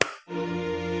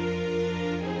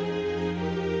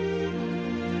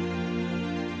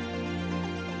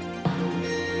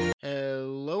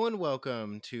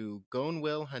welcome to Gone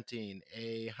Will Hunting,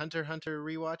 a Hunter x Hunter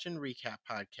rewatch and recap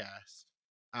podcast.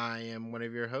 I am one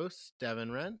of your hosts, Devin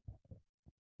Wren.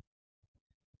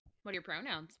 What are your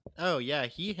pronouns? Oh, yeah,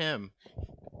 he, him.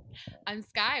 I'm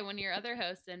Sky, one of your other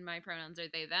hosts, and my pronouns are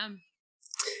they, them.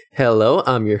 Hello,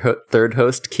 I'm your third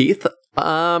host, Keith.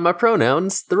 My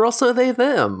pronouns, they're also they,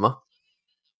 them.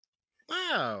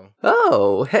 Wow.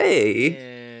 Oh, hey.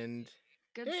 And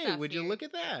Good hey, stuff would you here. look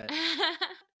at that?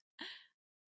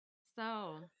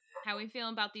 So, how we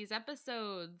feeling about these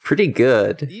episodes? Pretty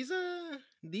good.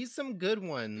 These some good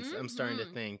ones, I'm starting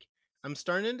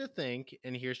to think.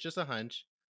 And here's just a hunch,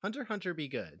 Hunter x Hunter be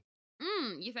good.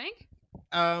 You think?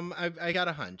 I got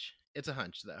a hunch. It's a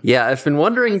hunch, though. Yeah, I've been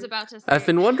wondering. I was about to say. I've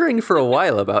been wondering for a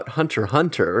while about Hunter x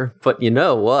Hunter, but you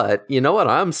know what? You know what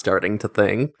I'm starting to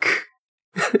think?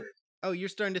 Oh, you're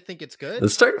starting to think it's good? I'm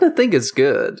starting to think it's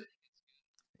good.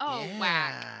 Oh, yeah.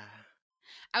 whack.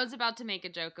 I was about to make a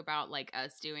joke about, like,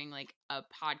 us doing, like, a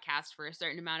podcast for a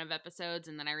certain amount of episodes,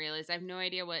 and then I realized I have no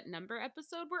idea what number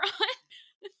episode we're on.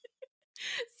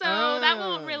 So that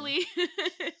won't really...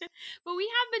 But we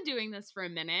have been doing this for a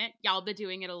minute. Y'all been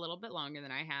doing it a little bit longer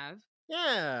than I have.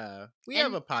 Yeah. We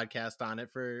have a podcast on it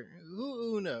for...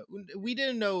 Who knows? We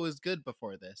didn't know it was good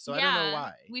before this, so I don't know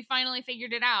why. We finally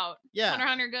figured it out. Yeah. Hunter x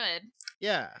Hunter good.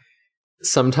 Yeah.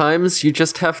 Sometimes you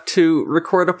just have to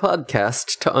record a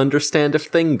podcast to understand if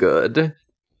thing good.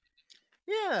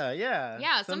 Yeah.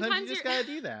 Yeah, Sometimes you just gotta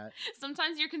do that.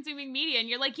 Sometimes you're consuming media and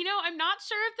you're like, I'm not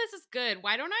sure if this is good.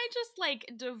 Why don't I just,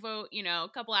 like, devote, a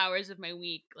couple hours of my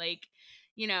week, like,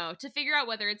 to figure out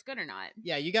whether it's good or not.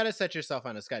 Yeah, you gotta set yourself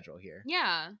on a schedule here.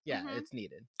 Yeah. Yeah, It's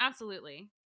needed. Absolutely.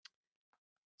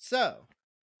 So,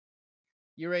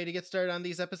 you ready to get started on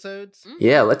these episodes? Mm-hmm.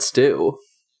 Yeah, let's do.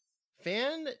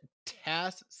 Fantastic.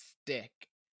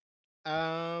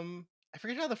 I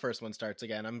forget how the first one starts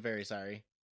again. I'm very sorry.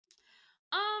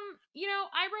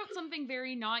 I wrote something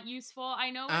very not useful.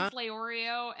 I know it's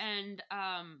Leorio and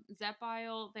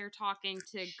Zepile. They're talking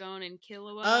to Gon and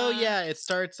Killua. Oh yeah, it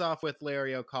starts off with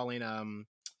Leorio calling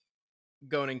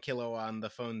Gon and Killua on the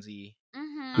phonesy.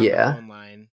 Mm-hmm. Yeah. The phone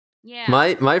line. Yeah.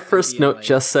 My first note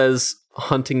just says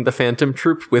hunting the Phantom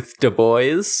Troop with Du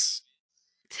Bois.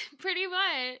 Pretty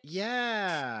much.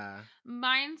 Yeah.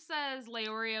 Mine says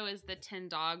Leorio is the Tin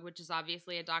Dog, which is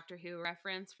obviously a Doctor Who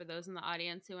reference for those in the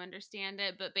audience who understand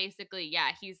it. But basically,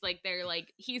 yeah, he's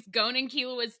Gon and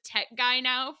Killua's tech guy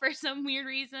now for some weird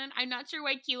reason. I'm not sure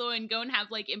why Killua and Gon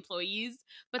have, like, employees,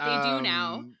 but they do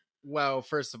now. Well,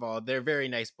 first of all, they're very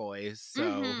nice boys, so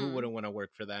who wouldn't want to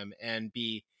work for them? And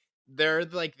B, they're,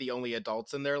 like, the only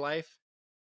adults in their life.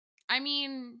 I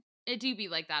mean, it do be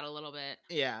like that a little bit.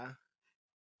 Yeah.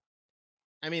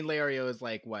 I mean, Leorio is,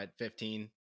 like, what,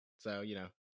 15? So,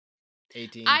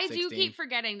 18, I 16. do keep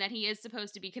forgetting that he is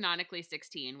supposed to be canonically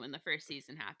 16 when the first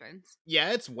season happens.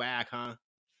 Yeah, it's whack, huh?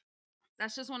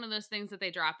 That's just one of those things that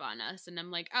they drop on us, and I'm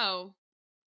like, oh.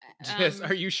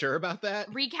 Are you sure about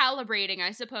that? Recalibrating,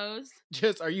 I suppose.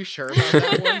 Are you sure about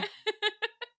that one?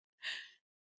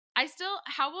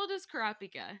 How old is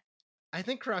Kurapika? I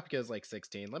think Kurapika is, like,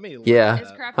 16. Let me look Yeah.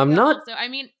 Is Kurapika also,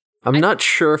 I'm not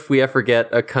sure if we ever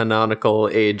get a canonical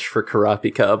age for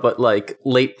Kurapika, but, like,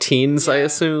 late teens, I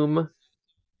assume.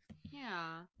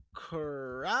 Yeah.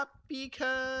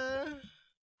 Kurapika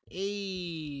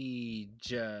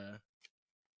age.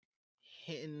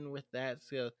 Hitting with that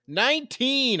skill.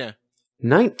 19!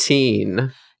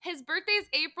 19. His birthday's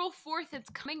April 4th. It's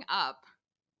coming up.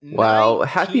 Wow. 19.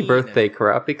 Happy birthday,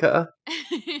 Kurapika.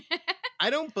 I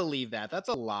don't believe that. That's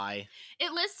a lie.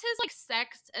 It lists his, like,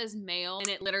 sex as male, and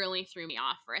it literally threw me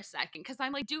off for a second, because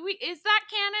I'm like, is that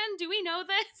canon? Do we know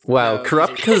this? Wow, No,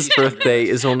 Kurapika's birthday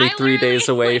is only 3 days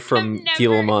away from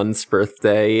Guillimon's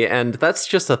birthday, and that's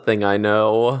just a thing I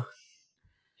know.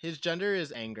 His gender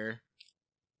is anger.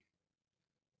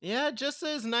 Yeah, it just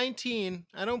says 19.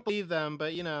 I don't believe them,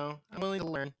 but, I'm willing to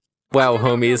learn. Wow,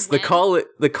 homies,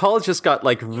 the call just got,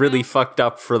 like, really fucked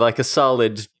up for, like, a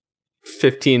solid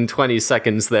 15-20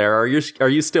 seconds there. Are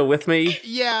you still with me?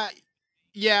 Yeah,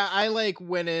 I, like,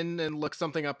 went in and looked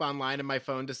something up online, and my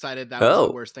phone decided that was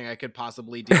the worst thing I could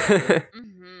possibly do.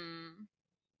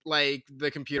 Like,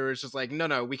 the computer was just like,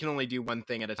 no, we can only do one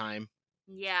thing at a time.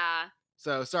 Yeah.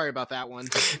 So, sorry about that one.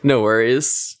 No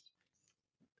worries.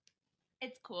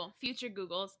 It's cool. Future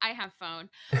Googles. I have phone.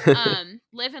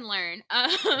 Live and learn.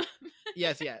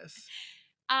 Yes.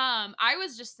 I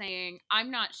was just saying,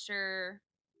 I'm not sure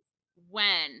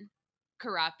when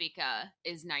Kurapika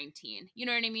is 19. You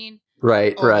know what I mean?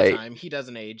 Right. All the time. He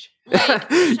doesn't age. Like,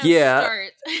 yeah.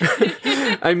 starts.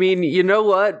 I mean, you know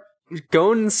what?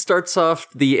 Gon starts off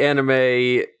the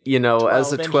anime, you know,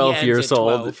 as a 12, and he 12 ends years at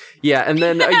old. 12. Yeah, and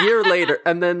then a year later,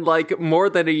 and then like more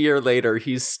than a year later,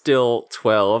 he's still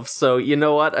 12. So, you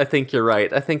know what? I think you're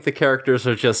right. I think the characters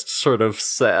are just sort of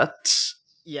set.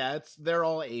 Yeah, they're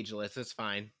all ageless. It's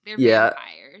fine. They're Yeah.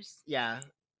 vampires. Yeah,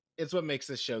 it's what makes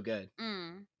this show good.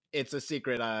 Mm. It's a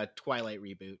secret Twilight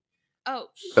reboot. Oh,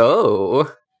 shit.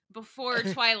 Oh, Before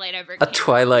Twilight ever a came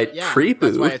Twilight out. Yeah, preboot.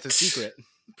 that's why it's a secret.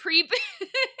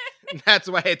 That's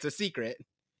why it's a secret.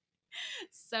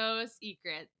 So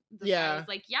secret. I Yeah. was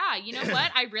like, yeah, you know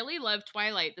what? I really love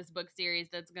Twilight, this book series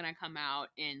that's gonna come out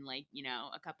in like, you know,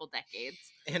 a couple decades.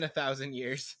 In 1,000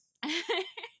 years.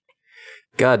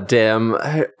 God damn.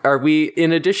 Are we,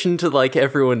 in addition to like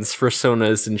everyone's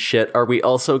personas and shit, are we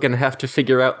also gonna have to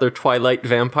figure out their Twilight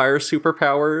vampire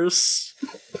superpowers?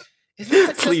 Isn't that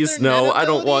just Please their no, Nen I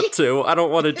don't want ability? to. I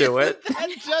don't want to do it. Isn't that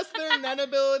just their Nen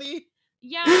ability?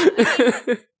 Yeah, I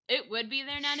mean, it would be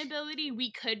their Nen ability.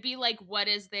 We could be like, what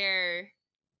is their...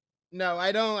 No,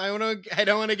 I don't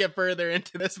want to get further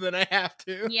into this than I have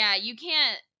to. Yeah, you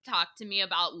can't talk to me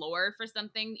about lore for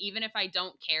something, even if I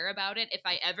don't care about it. If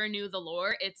I ever knew the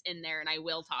lore, it's in there and I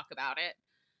will talk about it.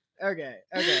 Okay.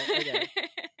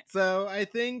 So I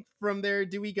think from there,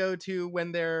 do we go to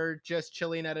when they're just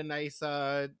chilling at a nice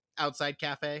outside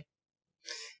cafe?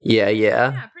 Yeah.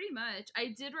 Yeah, pretty much.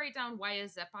 I did write down why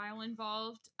is Zepile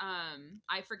involved.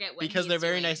 I forget what Because he's they're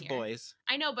very doing nice here. boys.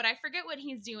 I know, but I forget what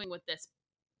he's doing with this.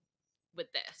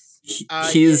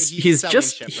 He's selling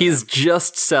just shit for he's them.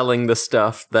 just selling the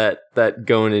stuff that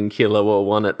Gon and Killua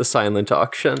won at the silent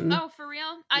auction. Oh, for real?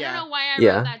 I Yeah. don't know why I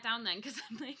Yeah. wrote that down then, because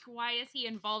I'm like, why is he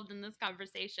involved in this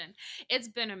conversation? It's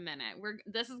been a minute.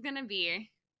 This is gonna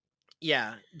be...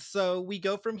 Yeah, so we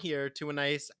go from here to a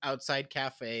nice outside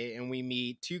cafe, and we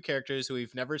meet two characters who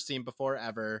we've never seen before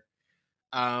ever.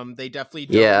 They definitely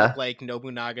don't Yeah. look like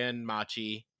Nobunaga and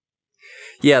Machi.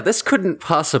 Yeah, this couldn't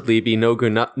possibly be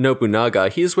Nobunaga.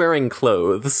 He's wearing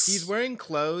clothes. He's wearing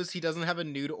clothes. He doesn't have a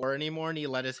nude aura anymore, and he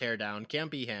let his hair down.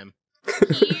 Can't be him.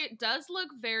 He does look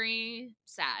very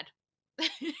sad.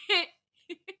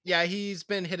 Yeah, he's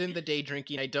been hitting the day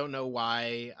drinking. I don't know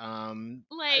why.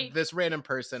 Like, This random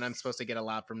person, I'm supposed to get a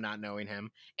lot from not knowing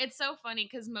him. it's so funny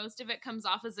because most of it comes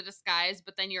off as a disguise,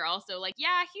 but then you're also like,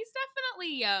 yeah, he's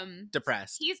definitely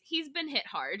Depressed. he's been hit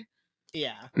hard.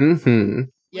 Yeah. Mm-hmm.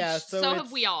 Yeah, Which- so have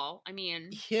it's- we all. I mean,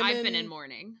 him I've been in and-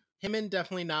 mourning. Him and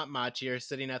definitely not Machi are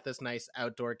sitting at this nice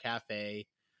outdoor cafe.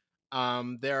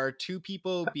 There are two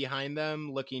people behind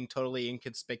them looking totally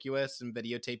inconspicuous and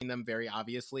videotaping them very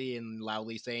obviously and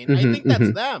loudly saying, I Mhm, think that's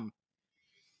mhm. them.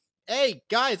 Hey,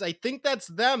 guys, I think that's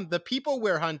them. The people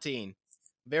we're hunting.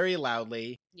 Very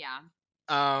loudly. Yeah.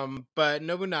 But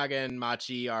Nobunaga and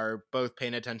Machi are both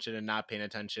paying attention and not paying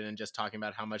attention and just talking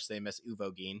about how much they miss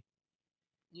Uvogin.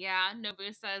 Yeah,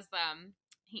 Nobu says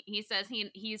he says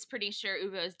he's pretty sure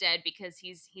Uvo's dead because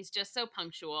he's just so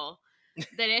punctual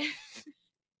that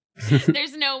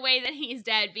there's no way that he's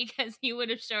dead because he would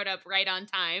have showed up right on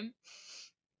time.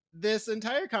 This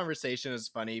entire conversation is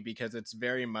funny because it's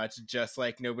very much just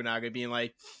like Nobunaga being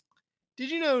like,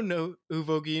 did you know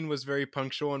Uvogin was very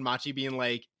punctual? And Machi being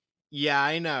like, yeah,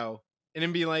 I know. And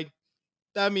then being like,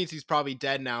 that means he's probably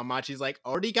dead now. Machi's like,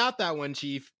 already got that one,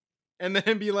 chief. And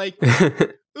then be like,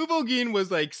 Uvogin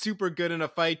was like super good in a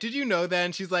fight. Did you know that?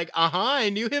 And she's like, I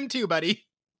knew him too, buddy.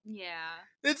 Yeah.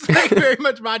 It's like very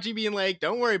much Machi being like,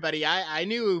 don't worry, buddy. I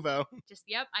knew Uvo. Just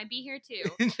yep, I'd be here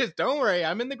too. Just don't worry.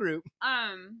 I'm in the group.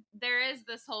 There is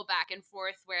this whole back and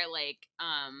forth where like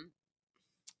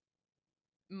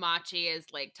Machi is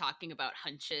like talking about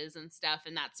hunches and stuff,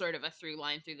 and that's sort of a through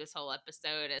line through this whole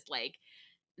episode is like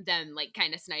them like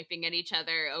kind of sniping at each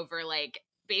other over like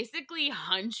basically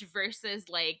hunch versus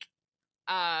like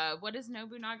what does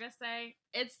Nobunaga say?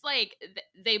 It's like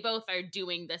they both are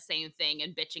doing the same thing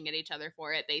and bitching at each other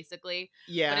for it basically.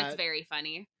 Yeah. But it's very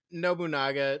funny.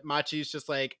 Nobunaga, Machi's just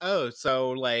like, oh,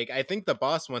 so like I think the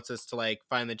boss wants us to like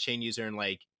find the chain user and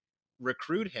like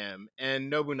recruit him. And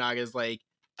Nobunaga's like,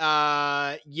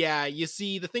 yeah, you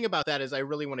see, the thing about that is I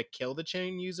really want to kill the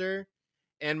chain user.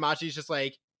 And Machi's just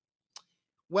like,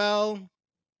 well,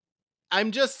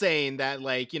 I'm just saying that,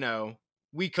 like, you know,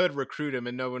 we could recruit him.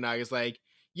 And Nobunaga's like,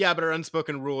 yeah, but our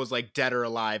unspoken rule is like dead or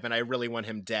alive, and I really want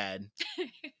him dead.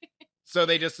 So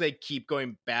they just like keep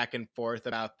going back and forth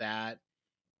about that.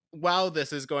 While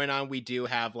this is going on, we do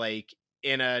have like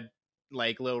in a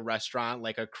like little restaurant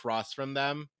like across from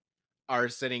them are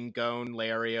sitting Gon,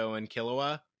 Lario, and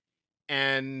Killua.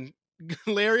 And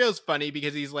Lario's funny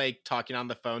because he's like talking on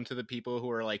the phone to the people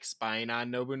who are like spying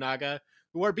on Nobunaga,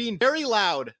 who are being very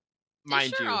loud,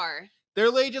 mind they sure you. are. they're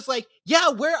literally just like, yeah,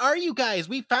 where are you guys?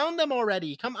 We found them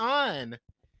already. Come on.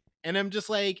 And I'm just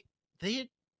like,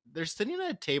 they're sitting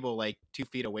at a table like 2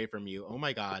 feet away from you. Oh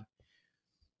my god.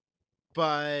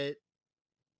 But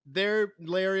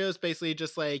Lario's basically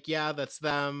just like, yeah, that's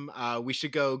them. We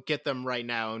should go get them right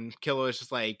now. And Kilo is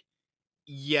just like,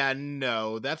 yeah,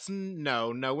 no,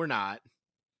 no, we're not.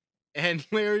 And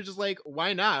Lario's just like,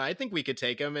 why not? I think we could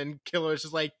take them. And Kilo is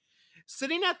just like,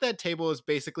 sitting at that table is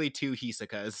basically 2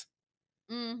 Hisokas.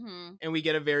 Mm-hmm. And we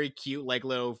get a very cute, like,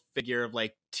 little figure of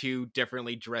like 2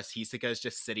 differently dressed Hisokas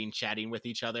just sitting, chatting with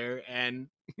each other. And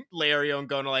Lario and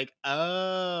Gon are like,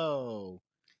 oh,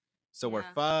 so we're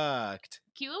fucked.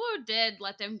 Kilo did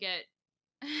let them get.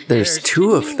 There's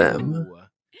 2 of them.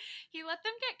 He let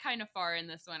them get kind of far in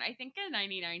this one. I think in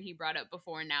 99 he brought up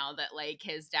before now that like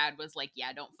his dad was like,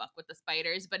 yeah, don't fuck with the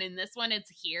spiders. But in this one, it's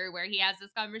here where he has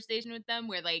this conversation with them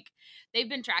where like they've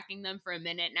been tracking them for a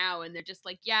minute now, and they're just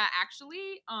like, yeah,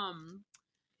 actually,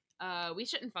 we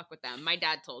shouldn't fuck with them. My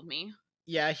dad told me.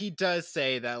 Yeah, he does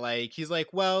say that, like, he's like,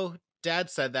 well, Dad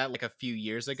said that like a few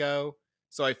years ago,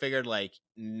 so I figured like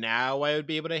now I would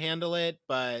be able to handle it,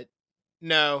 but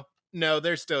no,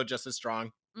 they're still just as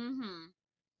strong. Mm-hmm.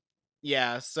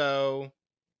 Yeah, so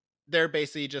they're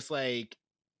basically just like,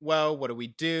 well, what do we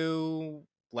do?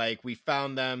 Like, we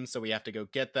found them, so we have to go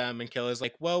get them. And Killer's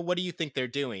like, well, what do you think they're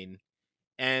doing?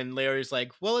 And Larry's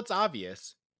like, well, it's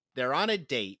obvious. They're on a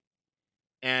date.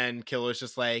 And Killer's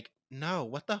just like, no,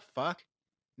 what the fuck?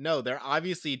 No, they're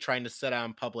obviously trying to set out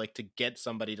in public to get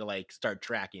somebody to like start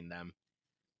tracking them.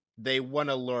 They want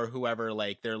to lure whoever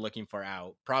like they're looking for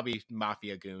out, probably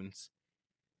mafia goons.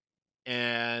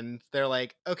 And they're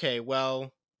like, okay,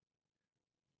 well,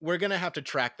 we're gonna have to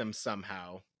track them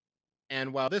somehow.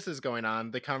 And while this is going on,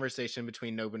 the conversation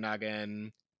between Nobunaga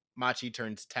and Machi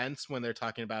turns tense when they're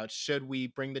talking about should we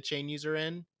bring the chain user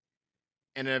in?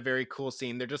 And in a very cool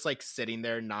scene, they're just like sitting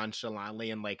there nonchalantly,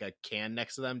 and like a can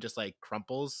next to them just like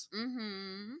crumples.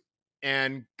 Mm-hmm.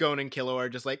 And Gon and Kilo are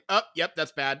just like, oh, yep,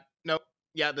 that's bad. Nope.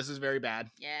 Yeah, this is very bad.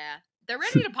 Yeah. They're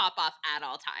ready to pop off at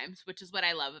all times, which is what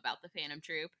I love about the Phantom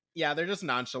Troop. Yeah, they're just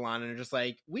nonchalant and they're just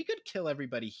like, we could kill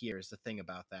everybody here is the thing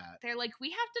about that. They're like,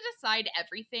 we have to decide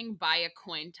everything by a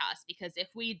coin toss, because if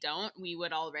we don't, we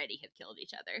would already have killed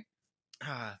each other.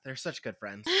 Ah, they're such good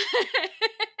friends.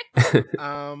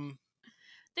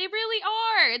 They really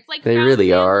are. It's like they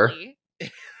really are.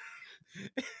 It's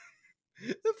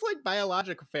like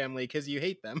biological family because you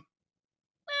hate them.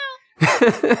 Well,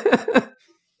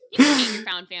 you can hate your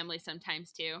found family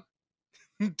sometimes too.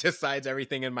 Decides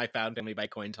everything in my found family by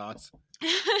coin toss.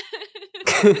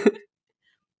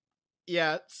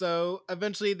 Yeah, so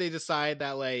eventually they decide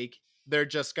that like they're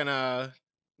just gonna.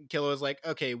 Kilo is like,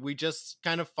 okay, we just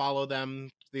kind of follow them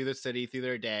through the city, through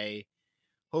their day.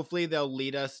 Hopefully they'll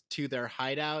lead us to their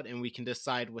hideout and we can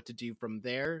decide what to do from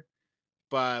there.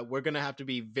 But we're going to have to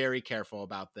be very careful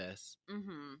about this.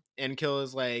 Mm-hmm. And Kilo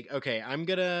is like, okay, I'm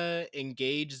going to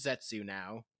engage Zetsu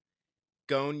now.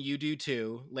 Gon, you do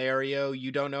too. Lario,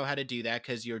 you don't know how to do that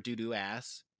because you're doo-doo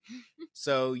ass.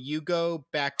 So you go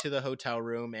back to the hotel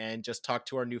room and just talk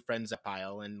to our new friend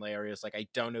Zepile. And Lario's like, I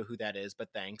don't know who that is, but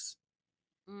thanks.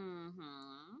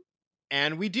 Mm-hmm.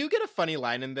 And we do get a funny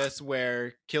line in this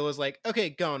where Kilo's like, okay,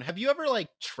 Gon, have you ever like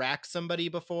tracked somebody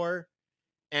before?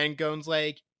 And Gon's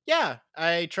like, yeah,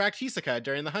 I tracked Hisoka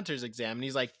during the hunter's exam. And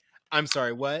he's like, I'm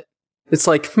sorry, what? It's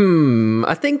like,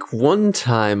 I think one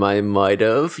time I might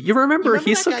have. You remember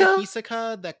Hisoka? That guy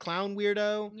Hisoka, that clown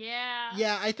weirdo? Yeah.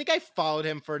 Yeah, I think I followed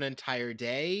him for an entire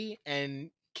day.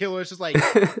 And Kilo's just like,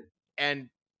 and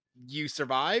you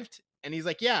survived? And he's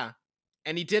like, yeah.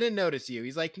 And he didn't notice you.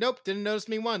 He's like, nope, didn't notice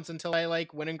me once until I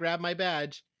like went and grabbed my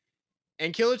badge.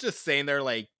 And Kilo's just saying there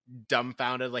like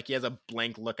dumbfounded, like he has a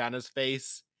blank look on his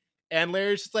face. And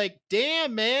Larry's just like,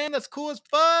 damn, man, that's cool as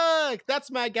fuck.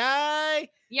 That's my guy.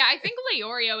 Yeah, I think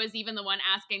Leorio is even the one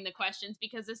asking the questions,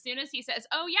 because as soon as he says,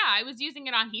 oh yeah, I was using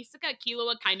it on Hisoka,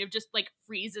 Killua kind of just like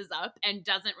freezes up and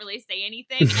doesn't really say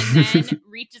anything, and then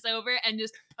reaches over and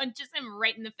just punches him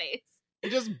right in the face. He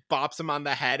just bops him on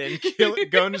the head, and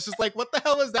Gon is just like, what the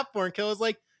hell was that for? And Killa's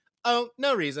like, oh,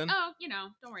 no reason. Oh,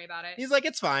 don't worry about it. He's like,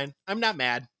 it's fine. I'm not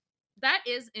mad. That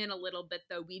is in a little bit,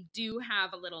 though. We do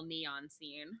have a little neon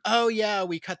scene. Oh, yeah,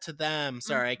 we cut to them.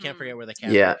 Sorry, I can't forget where the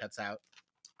camera cuts out.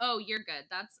 Oh, you're good.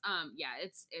 That's,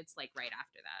 it's like right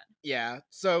after that. Yeah,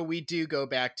 so we do go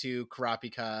back to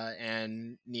Kurapika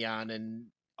and Neon and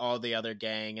all the other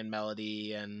gang and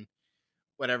Melody and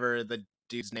whatever the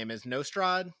dude's name is.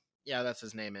 Nostrad? Yeah, that's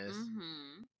his name is.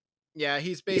 Mm-hmm. Yeah,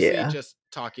 he's basically just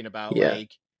talking about like,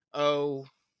 oh.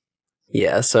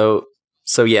 Yeah, so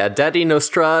So yeah, Daddy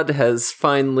Nostrad has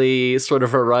finally sort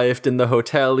of arrived in the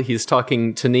hotel. He's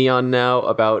talking to Neon now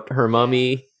about her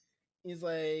mummy. He's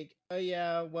like, oh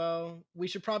yeah, well, we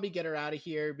should probably get her out of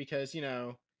here because,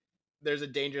 there's a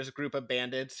dangerous group of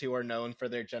bandits who are known for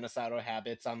their genocidal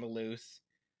habits on the loose.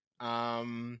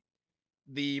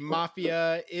 The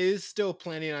mafia is still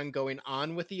planning on going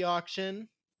on with the auction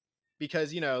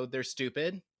because, they're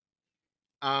stupid.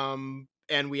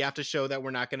 And we have to show that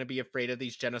we're not going to be afraid of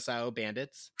these genocidal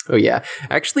bandits. Oh yeah.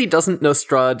 Actually, doesn't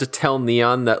Nostrad tell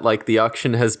Neon that like the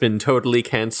auction has been totally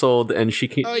canceled and she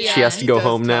has to go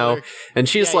home now? And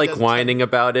she's like whining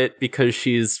about it because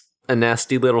she's a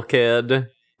nasty little kid,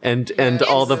 and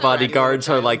all the bodyguards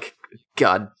are like,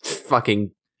 God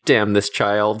fucking damn this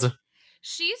child.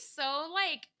 She's so,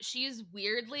 like, she's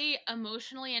weirdly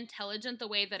emotionally intelligent the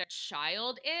way that a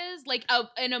child is. Like,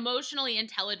 an emotionally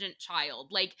intelligent child.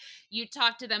 Like, you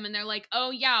talk to them and they're like, oh,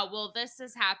 yeah, well, this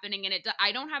is happening and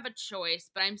I don't have a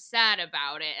choice, but I'm sad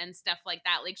about it and stuff like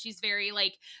that. Like, she's very,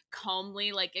 like,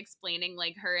 calmly, like, explaining,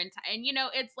 like, her and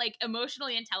it's, like,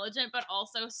 emotionally intelligent, but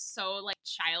also so, like,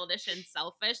 childish and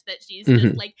selfish that she's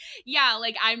just, like, yeah,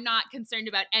 like, I'm not concerned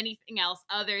about anything else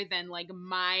other than, like,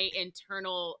 my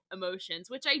internal emotions,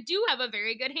 which I do have a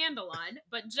very good handle on,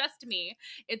 but just me.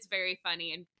 It's very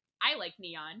funny, and I like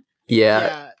Neon.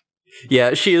 Yeah,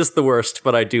 she is the worst,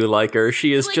 but I do like her.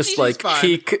 She is just like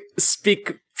peak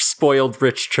spoiled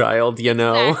rich child,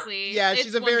 Exactly. Yeah,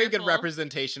 she's a very good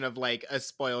representation of like a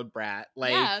spoiled brat.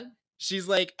 Like she's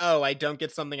like, oh, I don't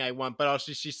get something I want, but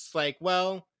also she's like,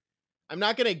 well, I'm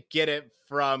not gonna get it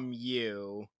from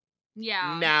you.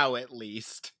 Yeah. Now at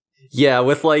least. Yeah,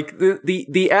 with like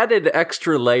the added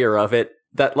extra layer of it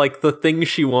that like the thing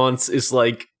she wants is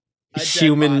like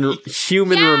human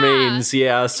remains.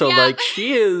 Yeah, so like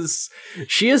she is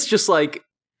just like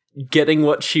getting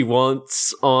what she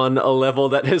wants on a level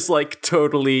that has like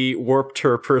totally warped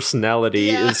her personality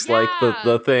is like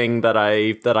the thing that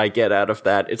I get out of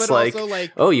that. It's like,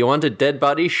 oh, you want a dead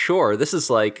body? Sure. This is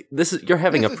you're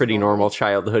having a pretty normal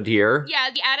childhood here.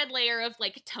 Yeah, the added layer of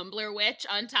like Tumblr witch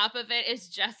on top of it is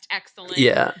just excellent.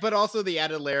 Yeah. But also the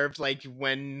added layer of like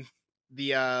when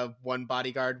the one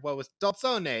bodyguard, what was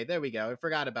Dolzone? There we go. I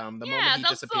forgot about him.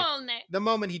 The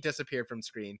moment he disappeared from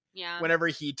screen. Yeah. Whenever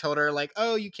he told her like,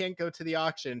 "Oh, you can't go to the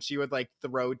auction," she would like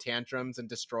throw tantrums and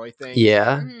destroy things.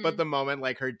 Yeah. But the moment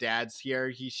like her dad's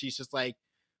here, she's just like,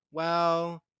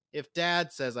 "Well, if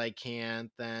Dad says I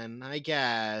can't, then I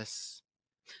guess."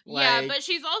 Yeah, but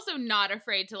she's also not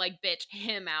afraid to like bitch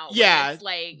him out. Yeah, it's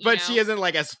like, but she isn't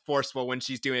like as forceful when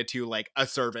she's doing it to like a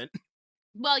servant.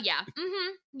 Well, yeah.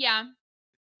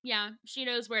 Yeah, she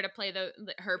knows where to play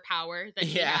her power that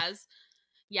she has.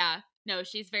 Yeah, no,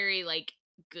 she's very like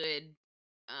good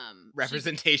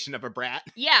representation of a brat.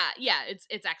 Yeah, it's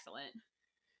excellent.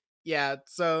 Yeah,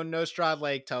 so Nostrad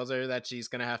like tells her that she's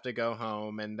gonna have to go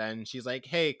home, and then she's like,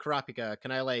 "Hey, Kurapika,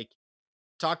 can I like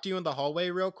talk to you in the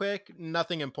hallway real quick?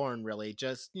 Nothing important really,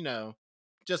 just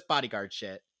just bodyguard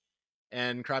shit."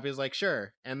 And Kurapika's like,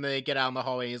 "Sure," and they get out in the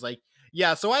hallway. And he's like,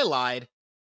 "Yeah, so I lied."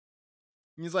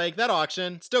 He's like, that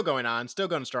auction still going on, still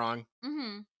going strong.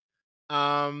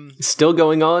 Still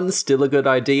going on, still a good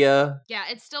idea. Yeah,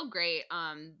 it's still great.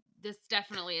 This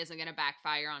definitely isn't going to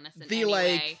backfire on us in the any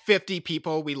like way. 50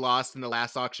 people we lost in the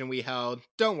last auction we held,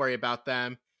 don't worry about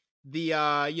them. The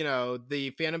the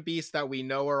Phantom Beasts that we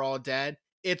know are all dead,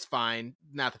 it's fine.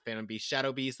 Not the Phantom Beast,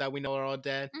 Shadow Beasts that we know are all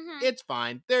dead. It's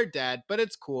fine. They're dead, but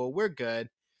it's cool. We're good.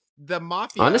 The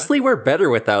mafia. Honestly, we're better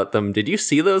without them. Did you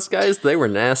see those guys? They were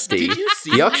nasty. Did you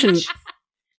see the auction?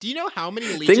 Do you know how many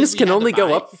leeches things can only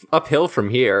go uphill from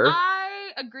here?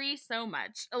 I agree so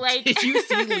much. Like, did you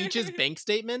see Leech's bank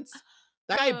statements?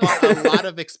 That guy bought a lot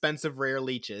of expensive rare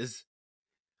leeches.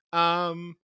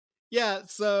 Yeah.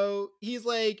 So he's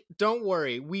like, "Don't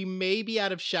worry, we may be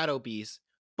out of Shadow Beasts,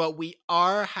 but we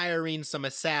are hiring some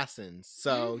assassins.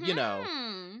 So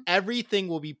everything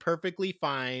will be perfectly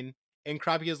fine." And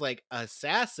Kurapika's like,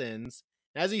 "Assassins?"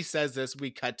 And as he says this, we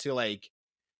cut to like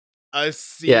a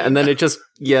scene. Yeah, and then it just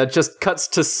cuts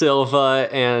to Silva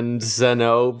and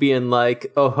Zeno being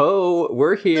like, "Oh ho,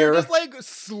 we're here." They're just like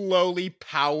slowly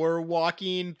power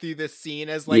walking through the scene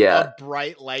as like a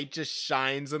bright light just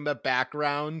shines in the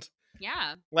background.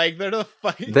 Yeah. Like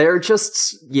they're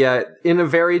just in a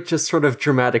very just sort of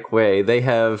dramatic way. They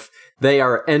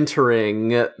are entering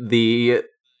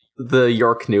the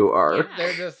York New arc. Yeah.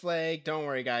 They're just like, "Don't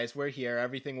worry, guys, we're here.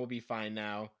 Everything will be fine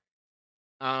now."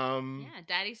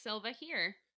 Daddy Silva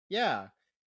here. Yeah.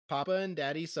 Papa and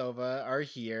Daddy Silva are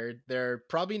here. They're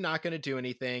probably not going to do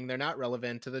anything. They're not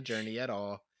relevant to the journey at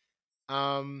all.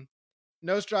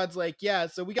 Nostrad's like, yeah,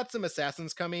 so we got some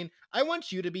assassins coming. I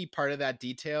want you to be part of that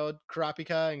detail,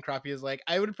 Kurapika. And Kurapika's like,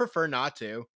 I would prefer not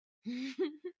to.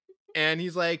 And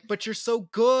he's like, but you're so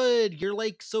good. You're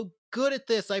like so good at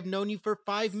this. I've known you for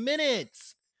 5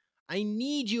 minutes. I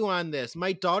need you on this.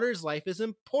 My daughter's life is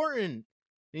important. And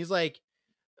he's like,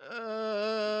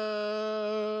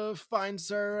 fine,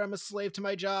 sir. I'm a slave to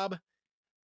my job.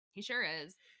 He sure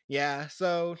is. Yeah,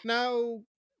 so now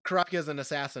Kurapika's an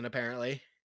assassin, apparently.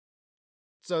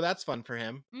 So that's fun for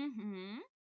him. Mm-hmm.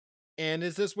 And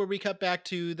is this where we cut back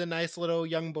to the nice little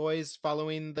young boys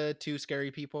following the 2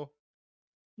 scary people?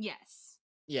 Yes.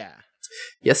 Yeah.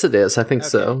 Yes, it is. I think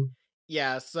so.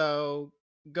 Yeah, so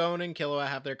Gon and Killua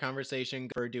have their conversation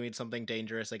for doing something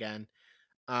dangerous again.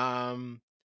 And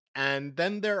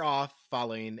then they're off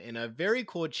following in a very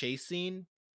cool chase scene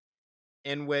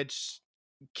in which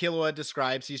Killua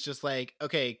describes, he's just like,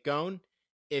 okay, Gon,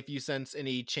 if you sense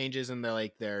any changes in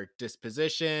their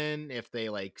disposition, if they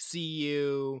see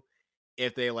you,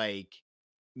 if they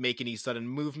make any sudden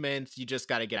movements, you just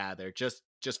gotta get out of there. Just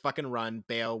fucking run,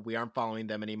 bail. We aren't following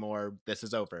them anymore. This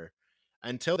is over.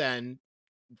 Until then,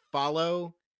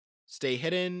 follow, stay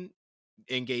hidden,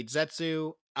 engage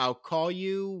Zetsu. I'll call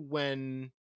you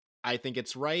when I think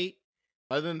it's right.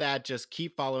 Other than that, just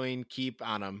keep following, keep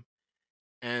on them.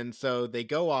 And so they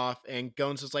go off, and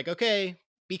Gon's just like, okay,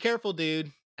 be careful,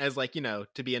 dude. As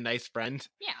to be a nice friend.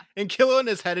 Yeah. And Killua in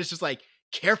his head is just like,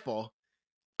 careful.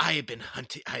 I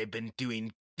have been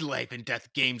doing life and death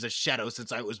games of shadow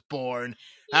since I was born.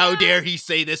 Yeah. How dare he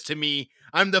say this to me?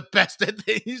 I'm the best at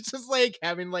this. He's just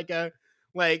having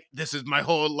this is my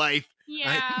whole life.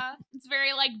 Yeah. It's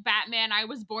very like Batman, I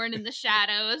was born in the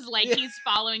shadows. Yeah. He's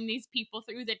following these people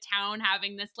through the town,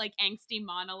 having this angsty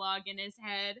monologue in his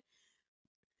head.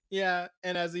 Yeah,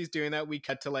 and as he's doing that, we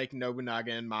cut to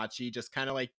Nobunaga and Machi just kind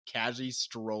of casually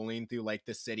strolling through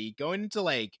the city, going into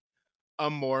a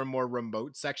more and more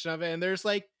remote section of it, and there's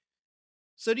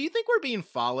so do you think we're being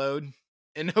followed?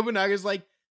 And Nobunaga's like,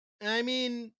 I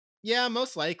mean, yeah,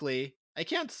 most likely. I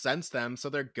can't sense them, so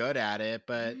they're good at it,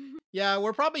 but yeah,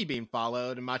 we're probably being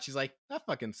followed. And Machi's like, that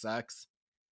fucking sucks.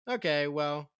 Okay,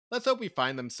 well, let's hope we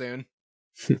find them soon.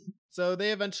 So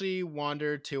they eventually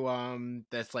wander to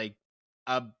this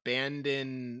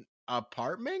abandoned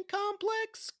apartment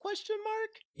complex ?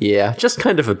 Yeah, just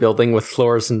kind of a building with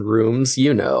floors and rooms,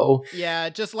 Yeah,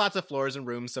 just lots of floors and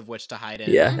rooms of which to hide in.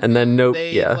 Yeah, and then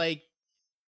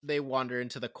they wander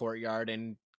into the courtyard,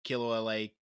 and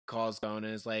Killua calls Gon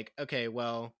and is like, okay,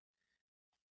 well,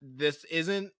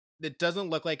 it doesn't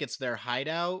look like it's their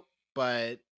hideout,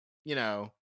 but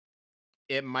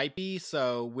it might be,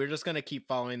 so we're just gonna keep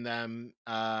following them.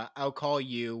 I'll call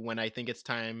you when I think it's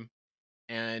time,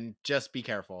 and just be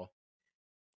careful.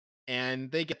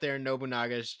 And they get there, and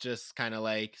Nobunaga's just kind of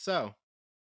like, so,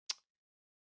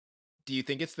 do you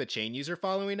think it's the chain user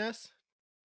following us?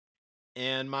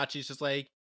 And Machi's just like,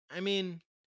 I mean,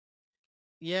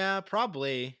 yeah,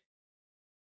 probably.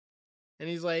 And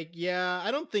he's like, yeah,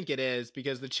 I don't think it is,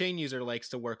 because the chain user likes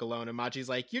to work alone. And Machi's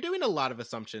like, you're doing a lot of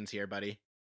assumptions here, buddy.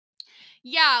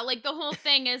 Yeah, the whole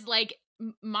thing is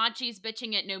Machi's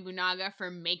bitching at Nobunaga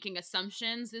for making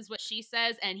assumptions, is what she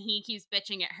says, and he keeps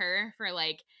bitching at her for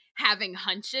having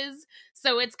hunches.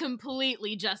 So it's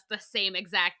completely just the same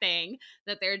exact thing,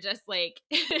 that they're just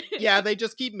yeah, they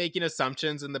just keep making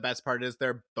assumptions, and the best part is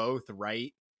they're both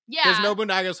right. Yeah, because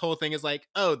Nobunaga's whole thing is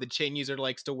oh, the chain user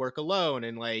likes to work alone,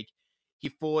 and he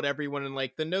fooled everyone in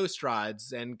the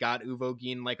Nostrads and got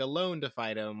Uvogin alone to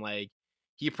fight him.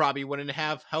 He probably wouldn't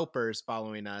have helpers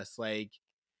following us. It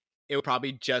would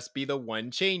probably just be the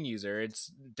one chain user.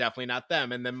 It's definitely not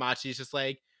them. And then Machi's just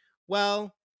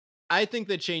well, I think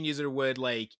the chain user would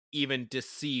even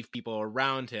deceive people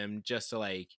around him just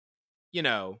to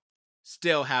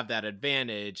still have that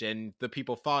advantage. And the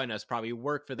people following us probably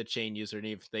work for the chain user, and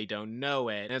if they don't know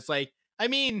it. And it's I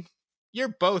mean,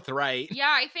 you're both right. Yeah,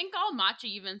 I think all Machi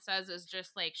even says is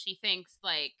just she thinks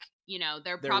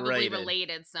they're probably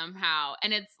related somehow.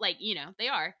 And it's they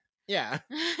are. Yeah.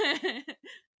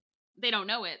 They don't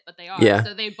know it, but they are. Yeah.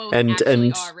 So they both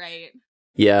actually are right.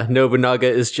 Yeah, Nobunaga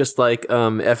is just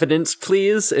evidence,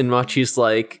 please. And Machi's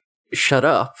like, shut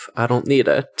up. I don't need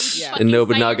it. Yeah. And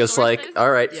Nobunaga's like, all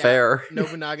right, fair.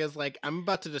 Nobunaga's like, I'm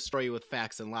about to destroy you with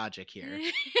facts and logic here.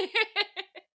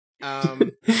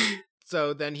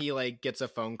 So then he gets a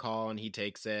phone call, and he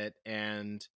takes it,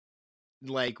 and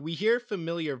we hear a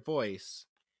familiar voice,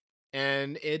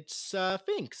 and it's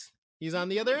Finks. He's on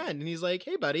the other end, and he's like,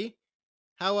 hey buddy,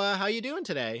 how you doing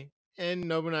today? And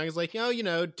Nobunaga's like,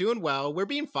 oh, doing well. We're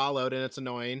being followed, and it's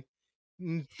annoying.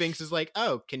 And Finks is like,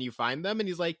 oh, can you find them? And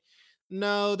he's like,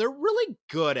 no, they're really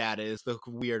good at it is the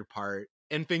weird part.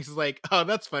 And Finks is like, oh,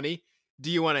 that's funny.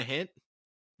 Do you want a hint?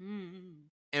 Mm.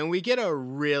 And we get a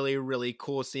really, really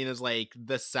cool scene as like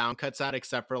the sound cuts out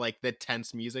except for like the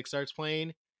tense music starts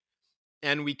playing.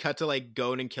 And we cut to like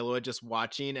Gon and Killua just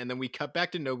watching, and then we cut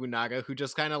back to Nobunaga, who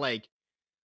just kind of like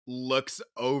looks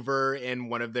over in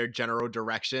one of their general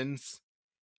directions.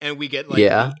 And we get like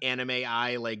the anime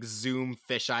eye, like zoom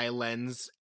fisheye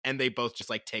lens, and they both just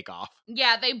like take off.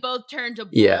 Yeah, they both turn to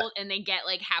bolt and they get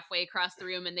like halfway across the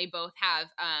room, and they both have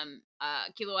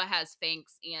Killua has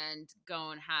Finks and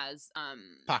Gon has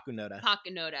Pakunoda.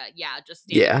 Yeah, just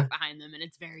standing right behind them, and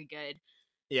it's very good.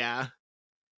 Yeah.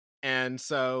 And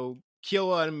so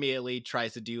Killua immediately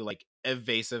tries to do like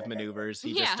evasive maneuvers.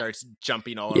 He just starts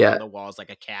jumping all around the walls like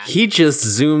a cat. He just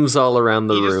zooms all around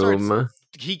the room.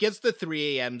 He gets the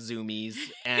 3 a.m. zoomies,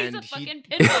 and he's a fucking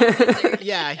pinball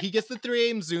yeah, he gets the 3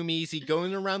 a.m. zoomies. He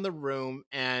going around the room,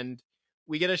 and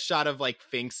we get a shot of like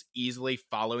Finks easily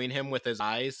following him with his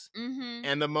eyes. Mm-hmm.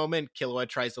 And the moment Killua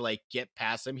tries to like get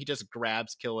past him, he just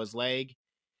grabs Killua's leg.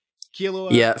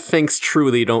 Killua, yeah, Finks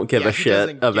truly don't give a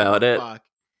shit about it. Fuck.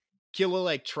 Killua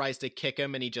like tries to kick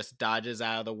him, and he just dodges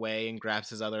out of the way and grabs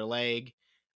his other leg.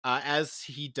 As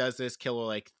he does this, Killua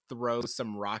like throws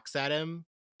some rocks at him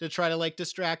to try to like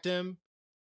distract him,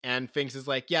 and Finks is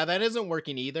like, yeah, that isn't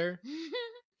working either.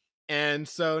 And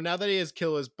so now that he has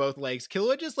Killua's both legs,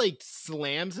 Killua just like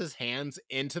slams his hands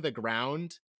into the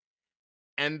ground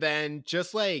and then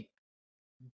just like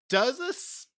does a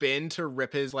spin to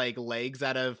rip his like legs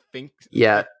out of Finks.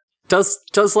 Yeah.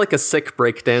 Does like a sick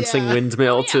breakdancing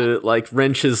windmill to like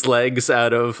wrench his legs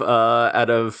out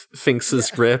of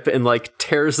Finks's grip, and like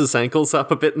tears his ankles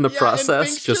up a bit in the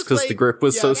process just because the grip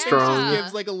was so strong. He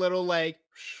gives like a little like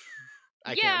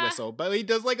I can't whistle, but he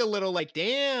does like a little like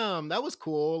damn, that was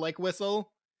cool, like whistle.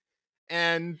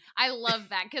 And I love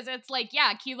that because it's like,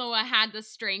 Killua had the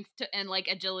strength and like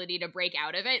agility to break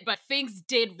out of it, but Finks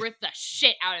did rip the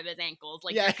shit out of his ankles.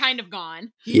 Like they're kind of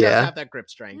gone. He does have that grip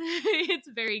strength. It's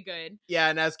very good. Yeah,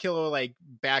 and as Killua like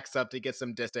backs up to get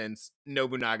some distance,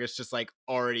 Nobunaga's just like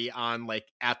already on like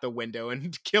at the window,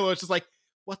 and Killua's just like,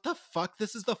 what the fuck?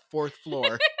 This is the 4th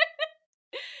floor.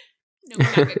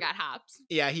 Nobunaga got hops.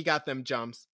 Yeah, he got them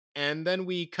jumps. And then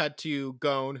we cut to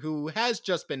Gon, who has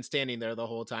just been standing there the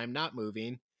whole time, not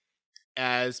moving,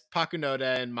 as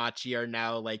Pakunoda and Machi are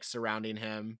now like surrounding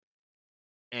him.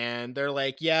 And they're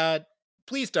like, yeah,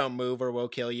 please don't move or we'll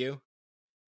kill you.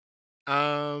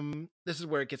 This is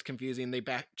where it gets confusing. They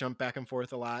jump back and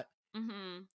forth a lot.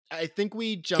 Mm-hmm. I think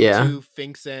we jump to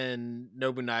Finks and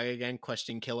Nobunaga again,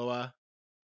 questioning Killua.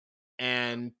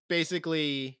 And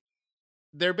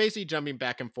they're basically jumping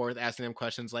back and forth, asking him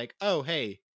questions like, oh,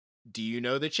 hey, do you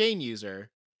know the chain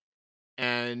user?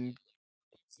 And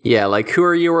yeah, like, who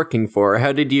are you working for?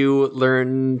 How did you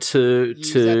learn to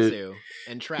Zetsu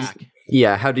and track?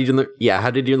 Yeah, how did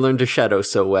you learn to shadow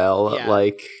so well? Yeah.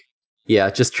 Like,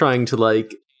 yeah, just trying to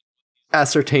like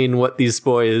ascertain what these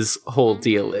boys' whole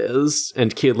deal is.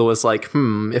 And Killua was like,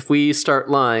 if we start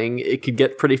lying, it could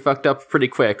get pretty fucked up pretty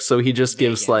quick. So he just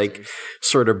gives like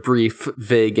sort of brief,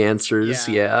 vague answers.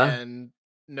 Yeah. And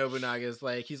Nobunaga's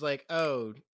like, he's like,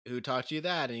 oh, who taught you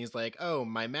that? And he's like, oh,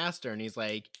 my master. And he's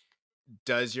like,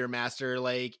 does your master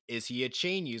like, is he a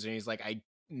chain user? And he's like, I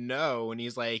know. And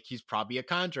he's like, he's probably a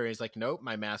conjurer. He's like, nope,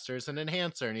 my master is an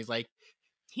enhancer. And he's like,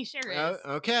 he sure is.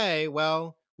 Okay,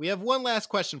 well, we have one last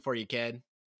question for you, kid.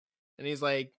 And he's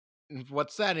like,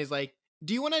 what's that? And he's like,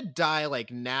 do you want to die like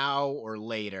now or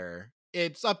later?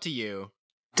 It's up to you.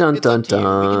 Dun dun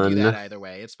dun. We can do that either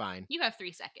way. It's fine. You have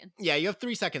 3 seconds. Yeah, you have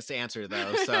 3 seconds to answer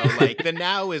though. So like the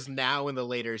now is now and the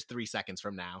later is 3 seconds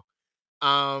from now.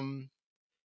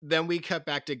 Then we cut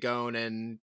back to Gon,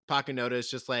 and Pakunoda is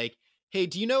just like, hey,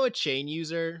 do you know a chain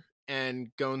user? And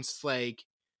Gon's like,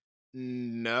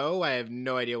 no, I have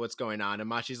no idea what's going on. And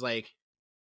Machi's like,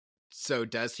 so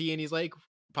does he? And he's like,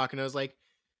 Pakunoda's like,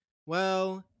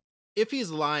 well, if he's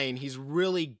lying, he's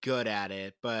really good at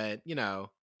it, but you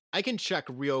know, I can check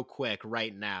real quick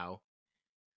right now.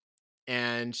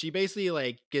 And she basically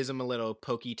like gives him a little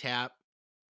pokey tap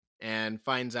and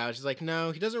finds out. She's like,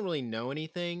 no, he doesn't really know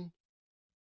anything.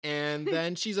 And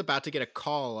then she's about to get a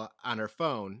call on her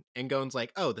phone, and Gon's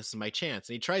like, oh, this is my chance.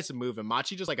 And he tries to move, and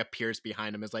Machi just like appears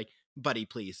behind him, is like, buddy,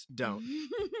 please don't.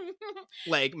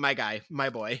 Like, my guy,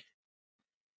 my boy.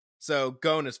 So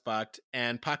Gon is fucked,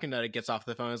 and Pakunoda gets off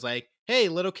the phone and is like, hey,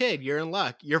 little kid, you're in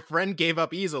luck. Your friend gave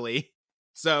up easily.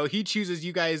 So he chooses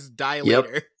you guys die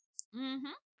later. Mm-hmm.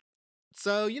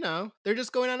 So, you know, they're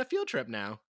just going on a field trip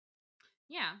now.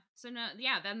 Yeah. So, no,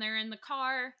 yeah, then they're in the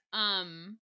car.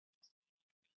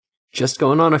 Just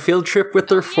going on a field trip with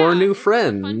their 4 new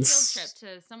friends. Fun field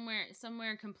trip to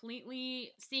somewhere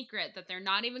completely secret that they're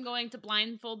not even going to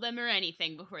blindfold them or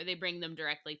anything before they bring them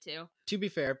directly to. To be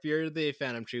fair, if you're the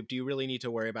Phantom Troop, do you really need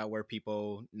to worry about where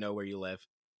people know where you live?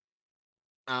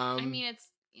 I mean,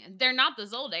 they're not the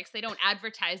Zoldycks. They don't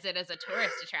advertise it as a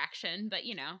tourist attraction, but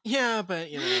you know. Yeah, but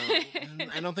you know,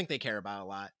 I don't think they care about it a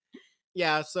lot.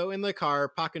 Yeah, so in the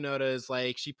car, Pakunoda is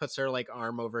like, she puts her like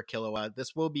arm over Killua.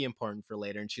 This will be important for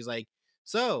later. And she's like,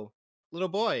 so, little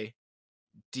boy,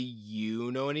 do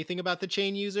you know anything about the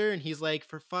chain user? And he's like,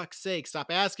 for fuck's sake, stop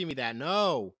asking me that.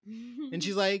 No. And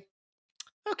she's like,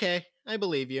 okay, I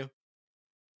believe you.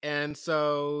 And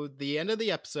so the end of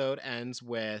the episode ends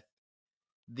with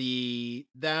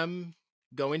them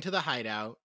going to the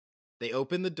hideout. They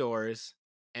open the doors,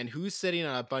 and who's sitting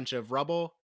on a bunch of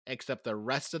rubble except the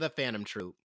rest of the Phantom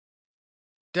Troop?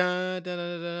 Dun, dun,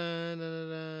 dun, dun, dun, dun,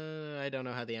 dun. I don't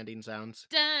know how the ending sounds.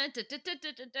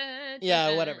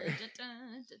 Yeah, whatever.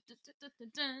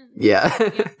 Yeah.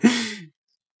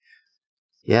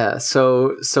 Yeah,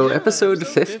 so episode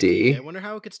 50. I wonder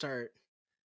how it could start.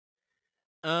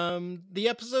 The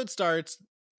episode starts.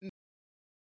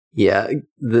 Yeah,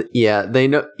 they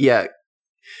know.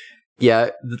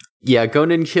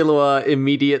 Gon and Killua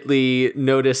immediately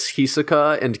notice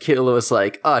Hisoka, and Killua's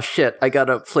like, "Ah, shit, I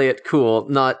gotta play it cool,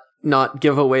 not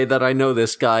give away that I know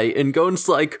this guy." And Gon's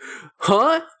like,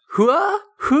 "Huh?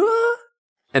 Huh?"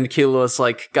 And Killua's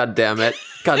like, God damn it,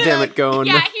 Gon."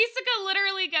 Yeah, Hisoka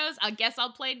literally goes, "I guess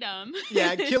I'll play dumb."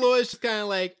 Yeah, Killua is just kind of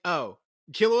like, oh.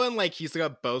 Killua and like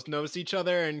Hisoka both notice each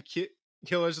other, and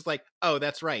Killua's just like, oh,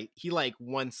 that's right. He like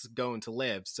wants Gon to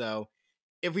live, so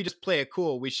if we just play it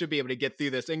cool, we should be able to get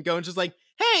through this. And Gon's just like,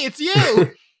 hey, it's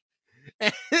you!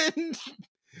 And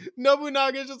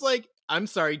Nobunaga's just like, I'm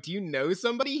sorry, do you know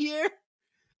somebody here?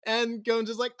 And Gon's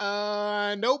just like,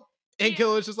 nope. And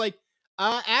Killua's just like,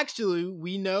 actually,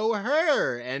 we know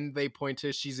her. And they point to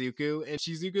Shizuku, and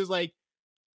Shizuku's like,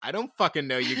 I don't fucking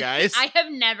know you guys. I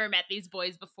have never met these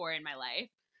boys before in my life.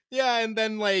 Yeah, and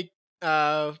then like,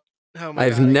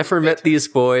 I've never met these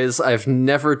boys. I've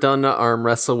never done an arm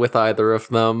wrestle with either of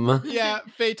them. Yeah,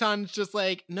 Phaeton's just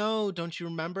like, no, don't you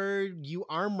remember? You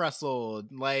arm wrestled.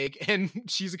 Like, and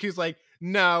Shizuku's like,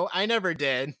 no, I never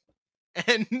did.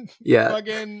 And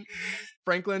fucking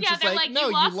Franklin's just like, no,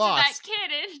 you lost. To that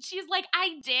kid. And she's like,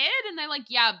 I did? And they're like,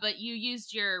 yeah, but you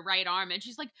used your right arm. And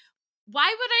she's like,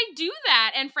 why would I do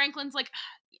that? And Franklin's like,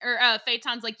 or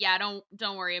Phaeton's like, yeah,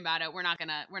 don't worry about it. We're not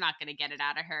gonna get it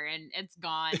out of her, and it's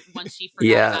gone once she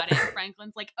forgot about it. And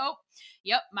Franklin's like, oh,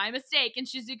 yep, my mistake. And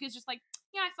Shizuku's just like,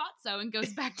 yeah, I thought so, and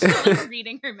goes back to like,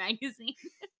 reading her magazine.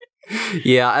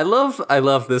 Yeah, I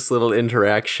love this little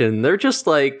interaction. They're just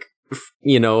like,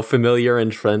 you know, familiar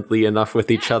and friendly enough with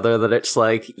each other that it's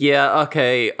like, yeah,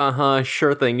 okay,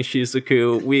 sure thing,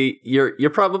 Shizuku. You're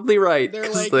probably right.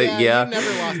 They're like, yeah, you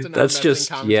never lost an that's just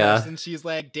contest. And she's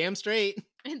like, damn straight.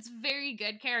 It's very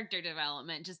good character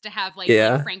development just to have like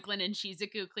Franklin and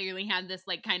Shizuku clearly had this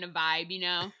like kind of vibe, you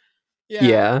know?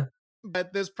 Yeah.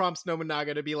 But this prompts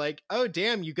Nobunaga to be like, oh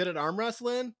damn, you good at arm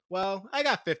wrestling? Well, I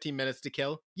got 15 minutes to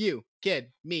kill. You,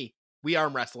 kid, me. We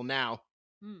arm wrestle now.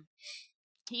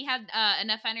 He had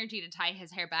enough energy to tie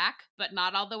his hair back, but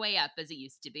not all the way up as it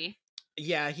used to be.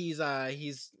 Yeah, he's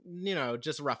you know,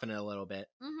 just roughing it a little bit.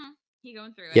 Mm-hmm. He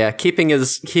going through it. Yeah, keeping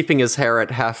his hair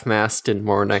at half mast in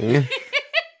mourning.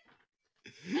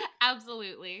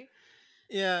 Absolutely.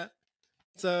 Yeah.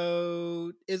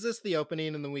 So, is this the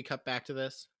opening and then we cut back to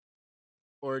this?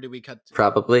 Or do we cut to...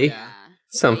 Probably. Yeah.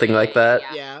 Something like that.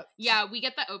 Yeah, we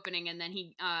get the opening and then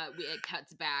it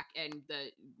cuts back and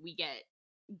we get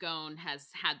Gon has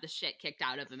had the shit kicked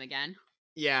out of him again.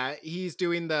 Yeah, he's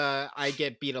doing the I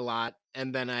get beat a lot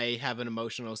and then I have an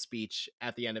emotional speech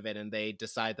at the end of it and they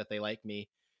decide that they like me.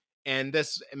 And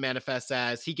this manifests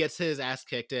as he gets his ass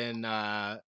kicked in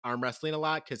arm wrestling a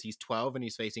lot because he's 12 and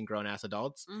he's facing grown ass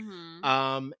adults.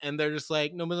 Mm-hmm. And they're just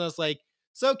like, Nobuna's like,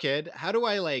 so kid, how do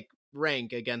I like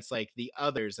rank against like the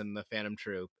others in the Phantom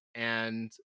Troop?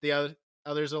 And the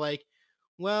others are like,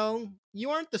 well, you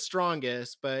aren't the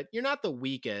strongest, but you're not the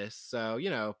weakest. So,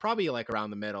 you know, probably like around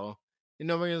the middle. And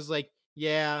Nobuna's like,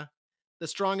 yeah, the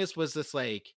strongest was this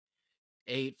like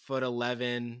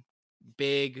 8'11",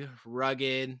 big,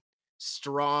 rugged,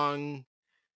 strong,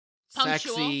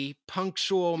 sexy,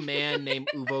 punctual man named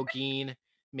Uvogin.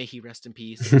 May he rest in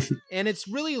peace. And it's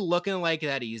really looking like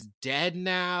that he's dead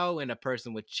now and a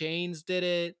person with chains did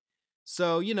it.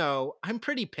 So, you know, I'm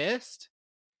pretty pissed.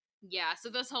 Yeah, so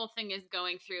this whole thing is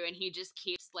going through, and he just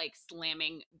keeps like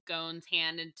slamming Gon's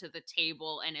hand into the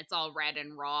table, and it's all red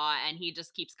and raw, and he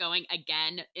just keeps going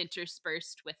again,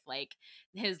 interspersed with like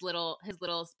his little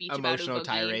speech Emotional about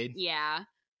Uvogin. tirade. Yeah.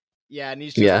 Yeah, and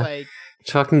he's just like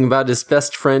talking about his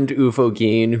best friend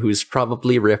Uvogin, who's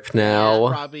probably ripped now.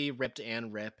 Yeah, probably ripped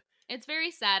and rip. It's very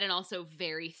sad and also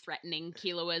very threatening.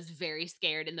 Killua's very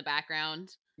scared in the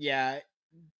background. Yeah,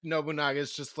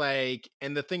 Nobunaga's just like,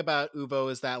 and the thing about Uvo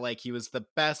is that like he was the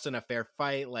best in a fair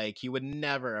fight. Like he would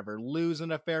never ever lose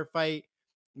in a fair fight.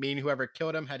 Meaning whoever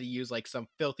killed him had to use like some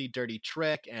filthy, dirty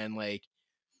trick, and like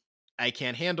I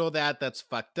can't handle that. That's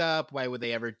fucked up. Why would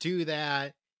they ever do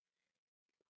that?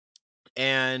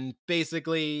 And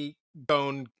basically,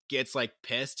 Gon gets like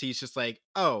pissed. He's just like,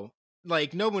 oh,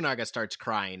 like Nobunaga starts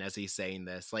crying as he's saying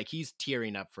this. Like he's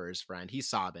tearing up for his friend. He's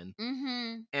sobbing.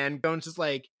 Mm-hmm. And Gon's just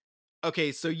like,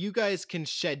 okay, so you guys can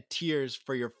shed tears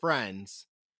for your friends,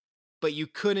 but you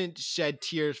couldn't shed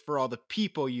tears for all the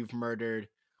people you've murdered.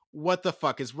 What the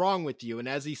fuck is wrong with you? And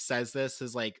as he says this,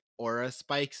 his like aura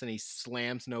spikes and he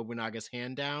slams Nobunaga's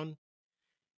hand down.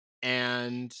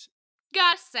 And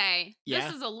gotta say, yeah,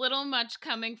 this is a little much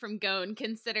coming from Gon,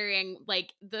 considering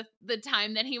like the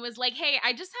time that he was like, hey,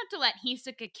 I just have to let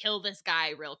Hisoka kill this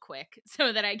guy real quick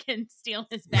so that I can steal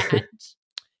his badge.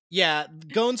 yeah,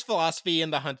 Gon's philosophy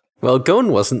in the hunt. Well, Gon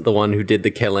wasn't the one who did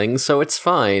the killing, so it's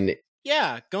fine.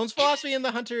 Yeah, Gon's philosophy in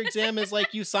the Hunter exam is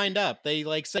like, you signed up. They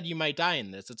like said you might die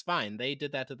in this. It's fine. They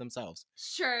did that to themselves.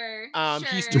 Sure.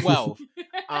 He's 12.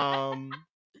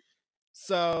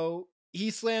 So he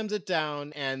slams it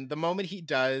down, and the moment he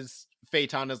does,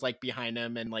 Phaeton is like behind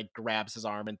him and like grabs his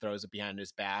arm and throws it behind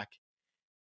his back.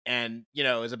 And, you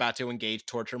know, is about to engage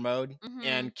torture mode. Mm-hmm.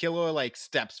 And Killua like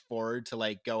steps forward to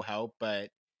like go help, but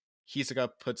Hisoka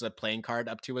puts a playing card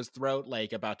up to his throat,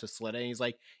 like about to slit it, and he's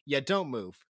like, yeah, don't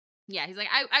move. Yeah, he's like,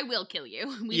 I will kill you.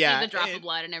 We see the drop of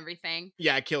blood and everything.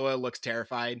 Yeah, Killua looks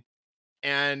terrified.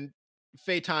 And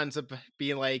Phaeton's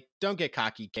being like, don't get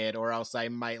cocky, kid, or else I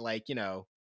might, like, you know,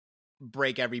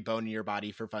 break every bone in your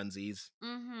body for funsies.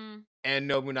 Mm-hmm. And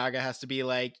Nobunaga has to be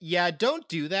like, yeah, don't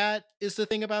do that, is the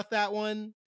thing about that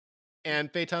one.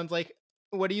 And Phaeton's like,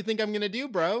 what do you think I'm gonna do,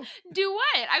 bro? Do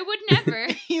what? I would never.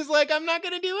 He's like, I'm not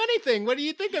gonna do anything. What do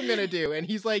you think I'm gonna do? And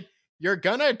he's like, you're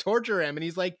gonna torture him. And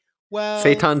he's like, well...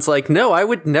 Phaeton's like, no, I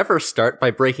would never start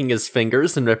by breaking his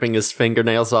fingers and ripping his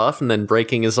fingernails off and then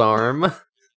breaking his arm.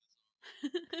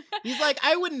 He's like,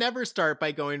 I would never start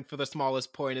by going for the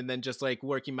smallest point and then just like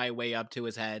working my way up to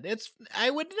his head. I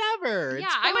would never. Yeah,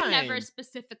 I would never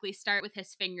specifically start with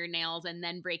his fingernails and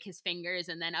then break his fingers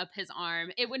and then up his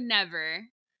arm. It would never.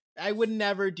 I would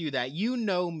never do that. You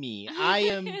know me.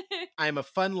 I'm a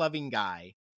fun-loving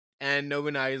guy. And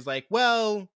Nobunaga's like,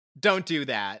 well, don't do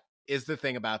that, is the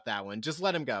thing about that one. Just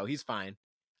let him go. He's fine.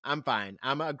 I'm fine.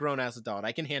 I'm a grown-ass adult.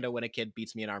 I can handle when a kid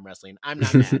beats me in arm wrestling. I'm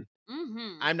not mad.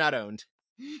 Mm-hmm. I'm not owned.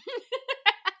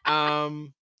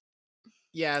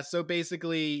 Yeah, so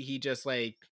basically he just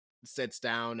like sits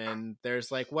down and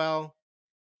there's like, well,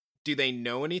 do they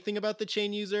know anything about the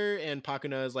chain user? And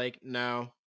Pakuno is like,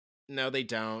 no, they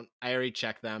don't. I already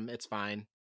checked them. It's fine.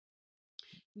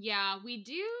 Yeah, we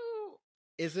do.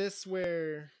 Is this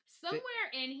where somewhere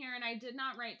in here, and I did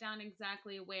not write down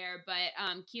exactly where, but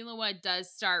Killua does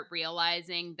start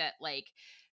realizing that like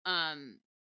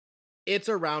it's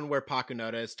around where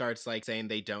Pakunoda starts like saying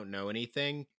they don't know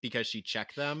anything because she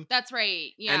checked them. That's right.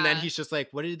 Yeah. And then he's just like,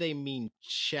 what did they mean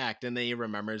checked? And then he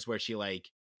remembers where she like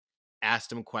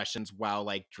asked him questions while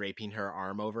like draping her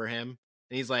arm over him.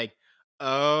 And he's like,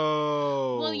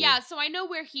 oh. Well, yeah, so I know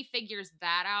where he figures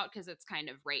that out because it's kind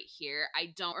of right here.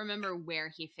 I don't remember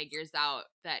where he figures out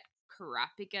that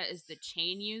Kurapika is the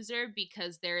chain user,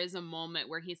 because there is a moment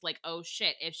where he's like, oh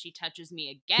shit, if she touches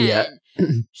me again,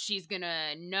 she's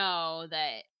gonna know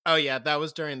that. Oh yeah, that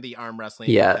was during the arm wrestling.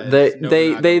 Yeah, they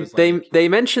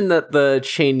mentioned that the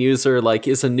chain user like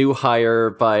is a new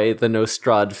hire by the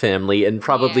Nostrad family and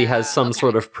probably has some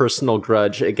sort of personal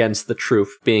grudge against the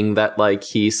truth, being that like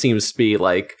he seems to be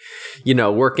like, you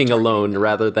know, working alone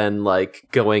rather than like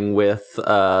going with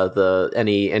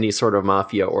any sort of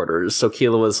mafia orders. So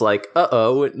Killua was like,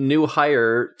 new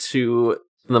hire to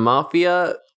the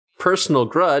mafia, personal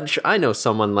grudge. I know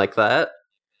someone like that.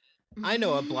 I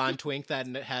know a blonde twink that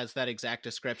has that exact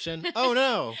description. Oh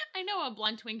no! I know a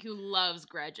blonde twink who loves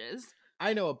grudges.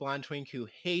 I know a blonde twink who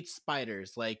hates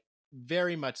spiders, like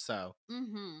very much so.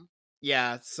 Mm-hmm.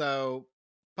 Yeah, so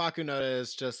Pakunoda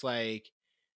is just like,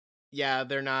 yeah,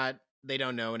 they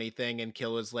don't know anything, and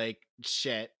Killua's like,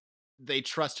 shit. They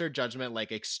trust her judgment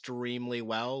like extremely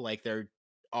well, like they're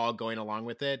all going along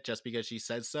with it just because she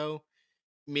says so.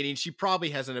 Meaning she probably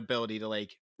has an ability to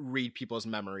like read people's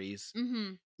memories.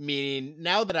 Mm-hmm. Meaning,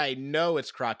 now that I know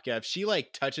it's Krotka, if she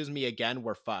like touches me again,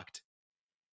 we're fucked.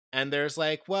 And there's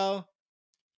like, well,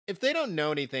 if they don't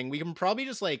know anything, we can probably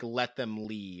just like let them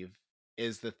leave,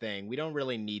 is the thing. We don't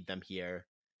really need them here.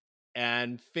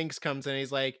 And Finks comes in and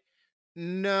he's like,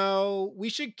 no, we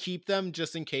should keep them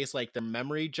just in case like their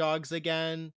memory jogs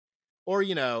again. Or,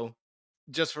 you know,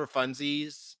 just for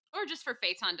funsies. Or just for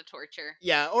Phaeton to torture.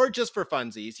 Yeah, or just for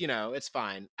funsies, you know, it's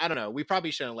fine. I don't know. We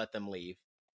probably shouldn't let them leave.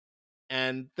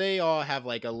 And they all have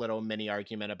like a little mini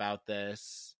argument about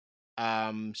this.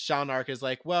 Shalnark is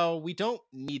like, well, we don't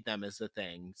need them as the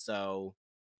thing, so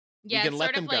yeah, we can it's let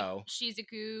sort them of like go.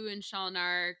 Shizuku and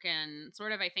Shalnark and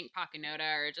sort of I think Pakunoda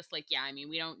are just like, yeah, I mean,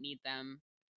 we don't need them.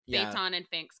 Yeah. Phaeton and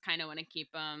Finks kind of want to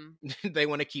keep them. They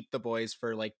want to keep the boys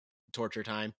for like torture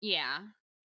time. Yeah.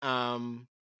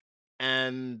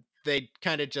 And they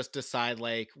kind of just decide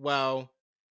like, well,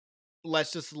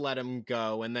 let's just let them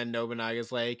go. And then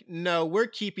Nobunaga's like, no, we're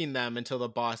keeping them until the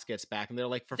boss gets back. And they're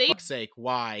like, for fuck's sake,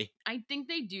 why? I think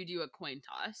they do a coin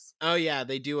toss. Oh yeah,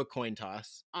 they do a coin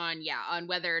toss on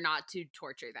whether or not to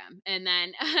torture them. And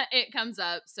then it comes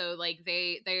up, so like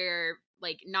they're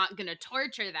like not gonna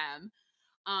torture them.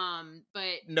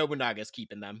 But Nobunaga's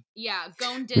keeping them. Yeah,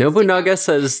 Gon did. Nobunaga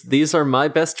says, these are my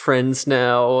best friends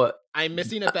now. I'm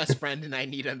missing a best friend and I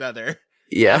need another.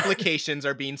 Yeah. Applications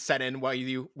are being set in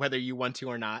whether you want to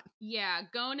or not. Yeah,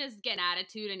 Gon is getting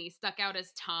attitude and he stuck out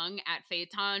his tongue at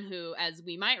Phaeton, who, as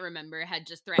we might remember, had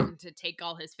just threatened to take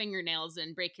all his fingernails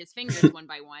and break his fingers one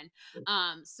by one.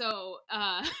 So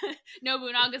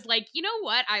Nobunaga's like, you know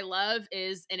what I love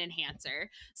is an enhancer.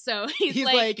 So he's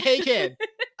like, hey kid,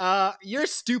 you're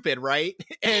stupid, right?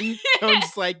 And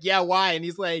Gon's like, yeah, why? And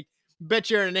he's like, bet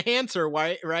you're an enhancer,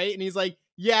 right? And he's like,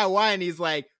 yeah, why? And he's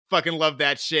like, fucking love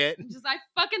that shit. Just, I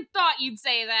fucking thought you'd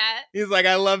say that. He's like,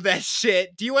 I love that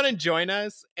shit. Do you want to join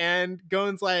us? And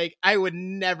Gon's like, I would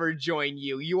never join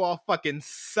you. You all fucking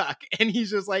suck. And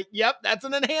he's just like, yep, that's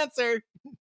an enhancer.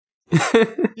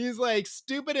 He's like,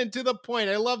 stupid and to the point.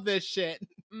 I love this shit.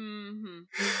 Mm-hmm.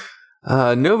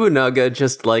 Nobunaga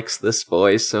just likes this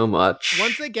boy so much.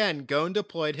 Once again, Gon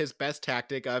deployed his best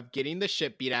tactic of getting the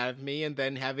shit beat out of me and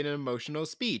then having an emotional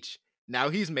speech. Now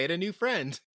he's made a new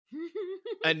friend.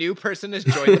 A new person has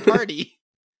joined the party.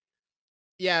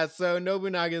 Yeah, so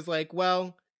Nobunaga's like,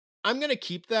 well, I'm going to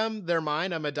keep them. They're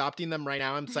mine. I'm adopting them right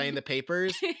now. I'm signing the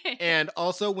papers. And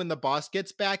also when the boss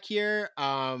gets back here,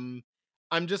 I'm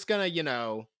just going to, you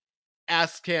know,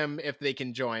 ask him if they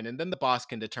can join. And then the boss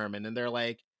can determine. And they're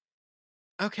like,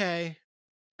 okay,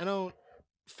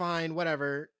 fine,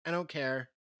 whatever. I don't care.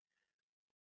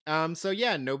 So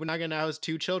yeah, Nobunaga now has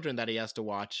 2 children that he has to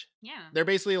watch. Yeah. They're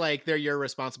basically like, they're your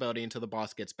responsibility until the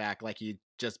boss gets back, like you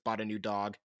just bought a new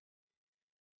dog.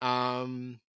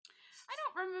 I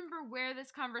don't remember where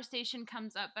this conversation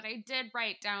comes up, but I did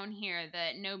write down here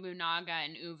that Nobunaga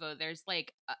and Uvo, there's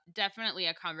like definitely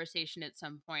a conversation at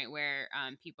some point where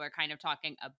people are kind of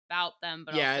talking about them.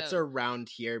 But yeah, also, it's around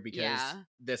here because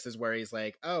this is where he's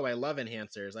like, oh, I love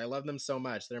enhancers. I love them so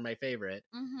much. They're my favorite.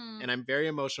 Mm-hmm. And I'm very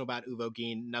emotional about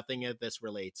Uvogin. Nothing of this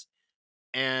relates.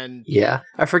 And yeah,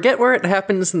 I forget where it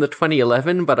happens in the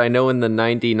 2011, but I know in the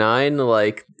 99,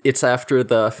 like, it's after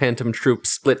the Phantom Troop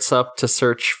splits up to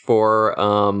search for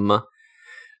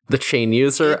the chain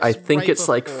user. I think it's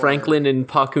like Franklin and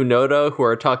Pakunoda who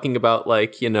are talking about,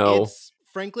 like, you know, it's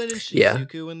Franklin and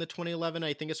Shizuku in the 2011.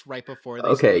 I think it's right before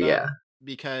they split up,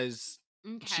 because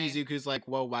Shizuku's like,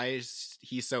 well, why is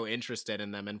he so interested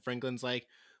in them? And Franklin's like,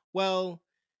 well,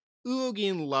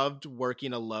 Uvogin loved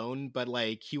working alone, but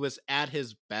like he was at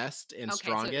his best and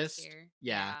strongest.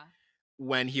 Yeah.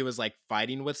 When he was like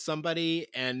fighting with somebody,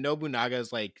 and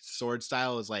Nobunaga's like sword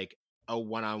style is like a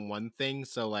one-on-one thing.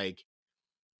 So like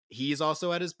he's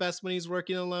also at his best when he's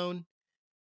working alone.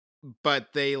 But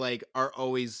they like are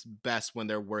always best when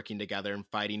they're working together and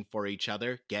fighting for each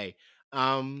other. Gay.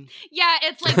 Yeah,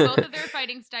 it's like both of their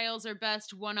fighting styles are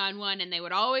best one-on-one, and they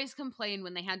would always complain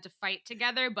when they had to fight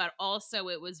together, but also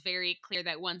it was very clear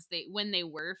that when they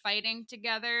were fighting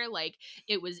together, like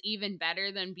it was even better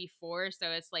than before.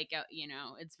 So it's like you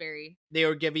know, it's very, they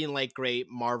were giving like great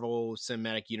Marvel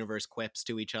Cinematic Universe quips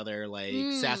to each other, like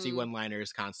sassy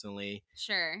one-liners constantly.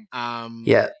 Sure.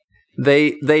 Yeah.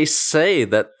 They say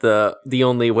that the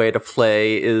only way to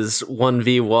play is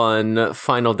 1v1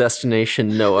 Final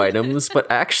Destination no items, but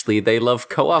actually they love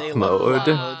co-op mode.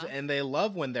 And they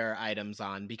love when there are items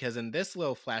on, because in this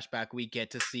little flashback we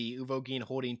get to see Uvogin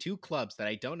holding 2 clubs that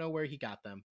I don't know where he got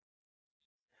them.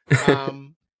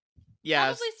 Yeah,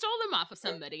 Probably stole them off of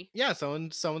somebody. yeah,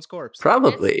 someone's corpse.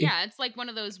 Probably. It's like one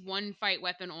of those one fight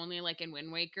weapon only, like in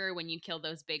Wind Waker. When you kill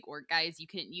those big orc guys, you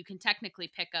can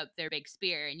technically pick up their big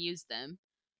spear and use them.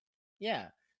 Yeah.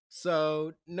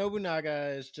 So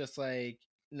Nobunaga is just like,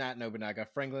 not Nobunaga.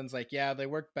 Franklin's like, yeah, they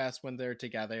work best when they're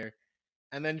together.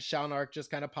 And then Shalnark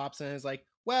just kind of pops in and is like,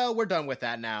 well, we're done with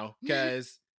that now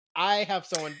because I have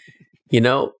someone. You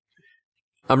know,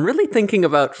 I'm really thinking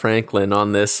about Franklin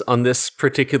on this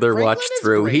particular Franklin watch is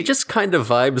through. He great. just kind of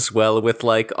vibes well with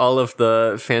like all of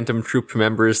the Phantom Troop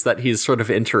members that he's sort of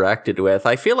interacted with.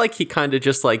 I feel like he kind of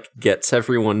just like gets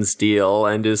everyone's deal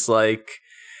and is like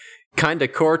kind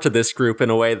of core to this group in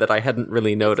a way that I hadn't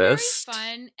really noticed. It's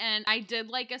very fun, and I did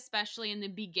like especially in the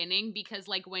beginning because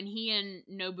like when he and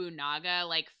Nobunaga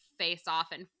like face off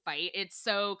and fight, it's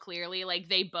so clearly like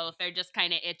they both are just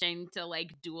kind of itching to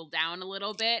like duel down a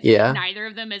little bit. Yeah. Neither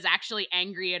of them is actually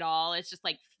angry at all. It's just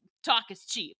like talk is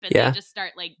cheap, and Yeah. they just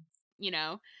start like,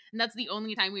 and that's the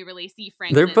only time we really see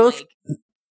Franklin They're both like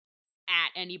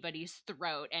at anybody's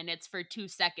throat, and it's for 2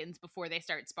 seconds before they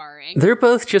start sparring. They're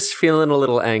both just feeling a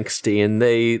little angsty, and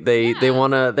they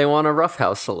wanna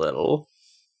roughhouse a little.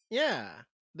 Yeah,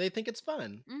 they think it's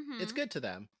fun. Mhm. It's good to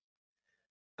them.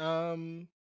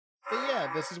 But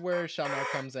yeah, this is where Shalnark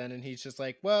comes in, and he's just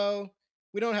like, well,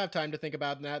 we don't have time to think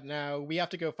about that now. We have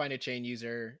to go find a chain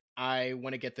user. I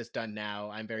want to get this done now.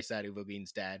 I'm very sad Uva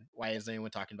Bean's dead. Why is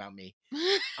anyone talking about me?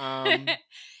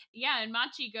 Yeah, and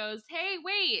Machi goes, hey,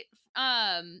 wait,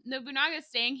 Nobunaga's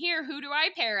staying here. Who do I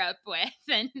pair up with?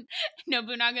 And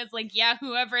Nobunaga's like, yeah,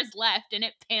 whoever's left. And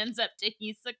it pans up to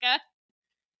Hisoka.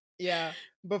 Yeah,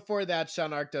 before that,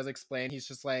 Shalnark does explain. He's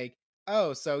just like,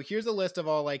 oh, so here's a list of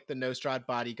all like the Nostrad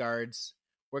bodyguards.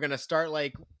 We're gonna start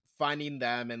like finding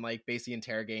them and like basically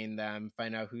interrogating them,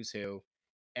 find out who's who.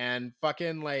 And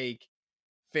fucking like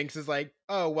Finks is like,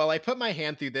 oh, well, I put my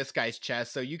hand through this guy's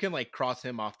chest, so you can like cross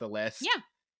him off the list. Yeah.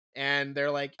 And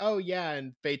they're like, oh yeah,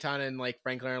 and Phaeton and like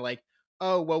Franklin are like,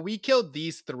 oh, well, we killed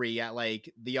these 3 at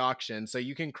like the auction, so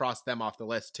you can cross them off the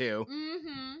list too.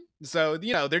 Mm-hmm. So,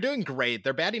 they're doing great.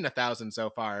 They're batting 1,000 so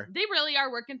far. They really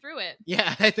are working through it.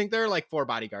 Yeah, I think there are like 4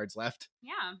 bodyguards left.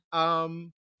 Yeah.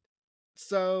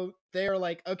 So they're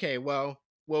like, okay, well,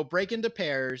 we'll break into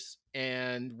pairs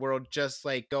and we'll just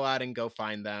like go out and go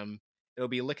find them. It'll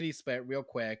be lickety split real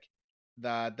quick.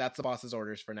 That's the boss's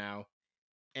orders for now.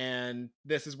 And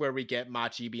this is where we get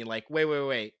Machi being like,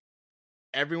 wait.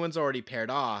 Everyone's already paired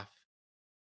off.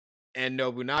 And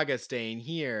Nobunaga's staying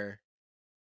here.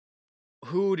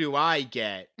 Who do I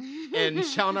get? And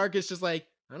Shalnark is just like,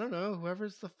 I don't know,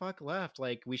 whoever's the fuck left.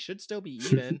 Like, we should still be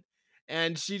even.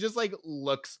 And she just like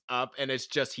looks up and it's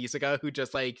just Hisoka who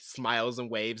just like smiles and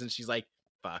waves and she's like,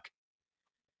 fuck.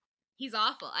 He's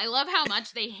awful. I love how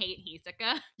much they hate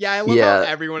Hisoka. Yeah, I love how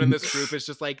everyone in this group is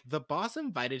just like, the boss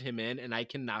invited him in and I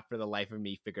cannot for the life of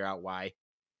me figure out why.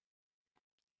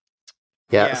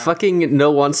 Yeah, fucking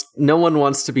no one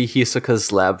wants to be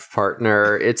Hisoka's lab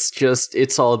partner.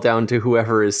 It's all down to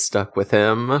whoever is stuck with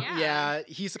him. Yeah,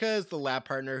 Hisoka is the lab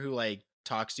partner who like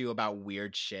talks to you about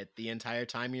weird shit the entire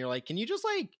time. And you're like, can you just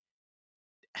like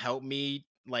help me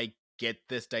like get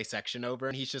this dissection over?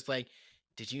 And he's just like,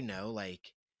 did you know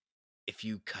like if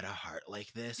you cut a heart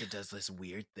like this, it does this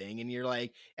weird thing? And you're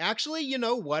like, actually, you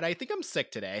know what? I think I'm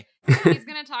sick today. He's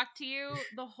going to talk to you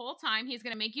the whole time. He's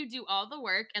going to make you do all the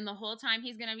work. And the whole time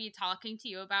he's going to be talking to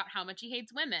you about how much he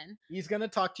hates women. He's going to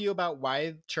talk to you about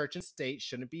why church and state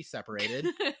shouldn't be separated.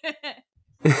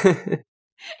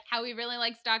 How he really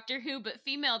likes Doctor Who, but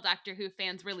female Doctor Who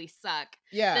fans really suck.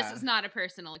 Yeah. This is not a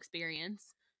personal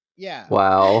experience. Yeah.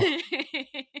 Wow.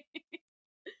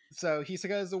 So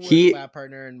Hisoka is the worst lab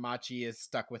partner and Machi is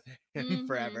stuck with him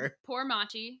forever. Poor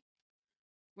Machi.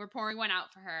 We're pouring one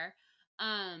out for her.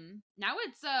 Now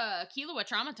it's Killua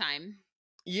trauma time.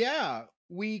 Yeah.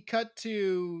 We cut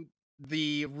to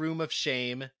the room of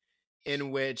shame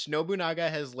in which Nobunaga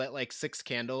has lit like 6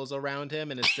 candles around him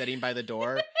and is sitting by the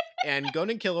door. And Gon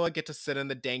and Killua get to sit in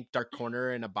the dank dark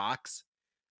corner in a box.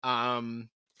 Gon's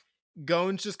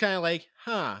just kind of like,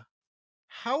 how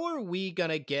are we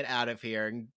gonna get out of here?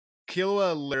 And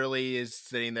Killua literally is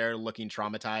sitting there looking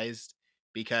traumatized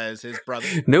because his brother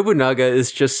Nobunaga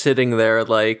is just sitting there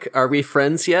like, are we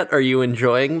friends yet? Are you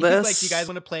enjoying this? He's like, you guys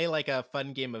want to play like a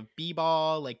fun game of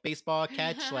b-ball, like baseball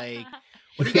catch? Like,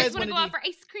 what do you guys want to go out for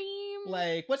ice cream?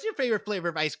 Like, what's your favorite flavor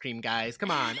of ice cream, guys?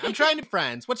 Come on, I'm trying to be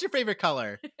friends. What's your favorite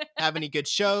color? Have any good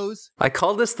shows? I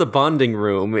call this the bonding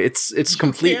room. It's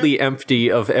completely empty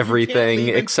of everything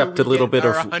except a little bit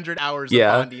of 100 hours of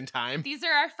bonding time. These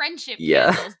are our friendship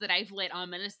candles that I've lit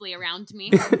ominously around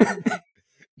me.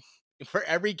 For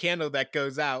every candle that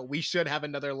goes out, we should have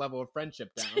another level of friendship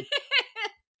down.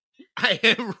 I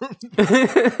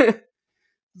am.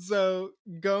 So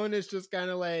Gon is just kind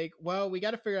of like, well, we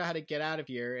got to figure out how to get out of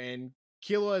here. And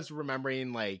Killua is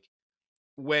remembering like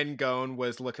when Gon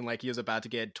was looking like he was about to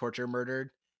get torture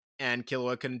murdered, and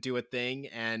Killua couldn't do a thing,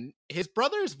 and his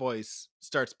brother's voice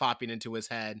starts popping into his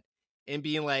head and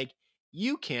being like,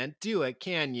 "You can't do it,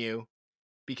 can you?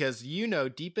 Because you know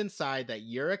deep inside that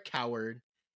you're a coward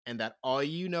and that all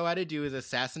you know how to do is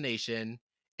assassination,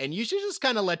 and you should just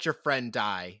kind of let your friend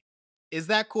die. Is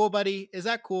that cool, buddy? Is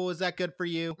that cool? Is that good for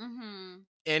you?" Mm-hmm.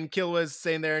 And Killua's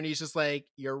sitting there and he's just like,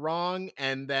 "You're wrong."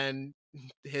 And then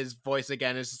his voice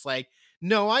again is just like,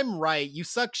 "No, I'm right. You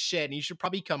suck shit and you should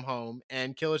probably come home."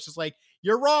 And Killua's just like,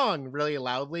 "You're wrong," really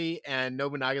loudly. And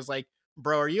Nobunaga's like,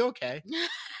 "Bro, are you okay?"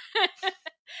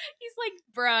 He's like,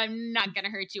 bro, I'm not gonna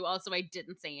hurt you. Also, I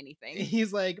didn't say anything.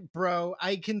 He's like, "Bro,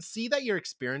 I can see that you're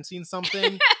experiencing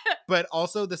something, but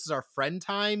also this is our friend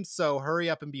time, so hurry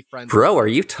up and be friends." Bro, are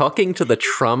you talking to the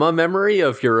trauma memory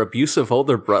of your abusive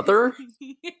older brother?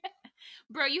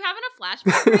 Bro, you having a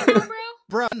flashback right now, bro?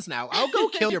 Bro, now I'll go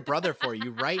kill your brother for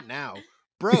you right now.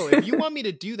 Bro, if you want me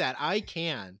to do that, I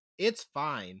can. It's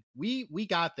fine. We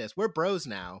got this. We're bros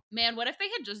now. Man, what if they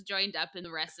had just joined up and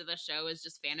the rest of the show is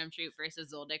just Phantom Troop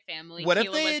versus Zoldyck family? What if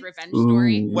Killua's revenge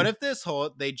story? What if this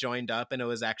whole they joined up and it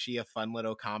was actually a fun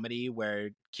little comedy where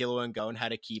Killua and Gon had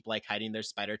to keep like hiding their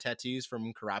spider tattoos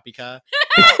from Kurapika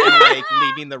and like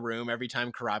leaving the room every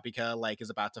time Kurapika like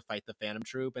is about to fight the Phantom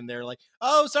Troop, and they're like,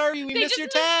 "Oh, sorry, we missed your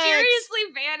text." Mysteriously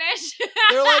vanish.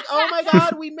 They're like, "Oh my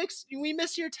god, we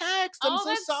missed your text. I'm so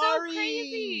that's sorry." So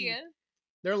crazy.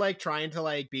 They're like trying to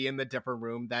like be in the different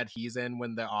room that he's in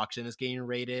when the auction is getting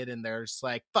raided, and they're just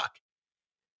like, "Fuck."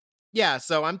 Yeah,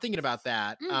 so I'm thinking about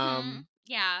that. Mm-hmm.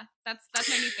 Yeah, that's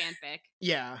my new fanfic.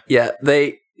 Yeah.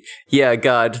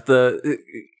 God,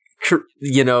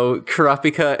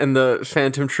 Kurapika and the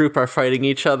Phantom Troop are fighting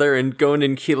each other, and Gon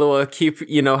and Killua keep,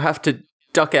 have to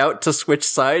duck out to switch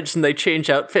sides, and they change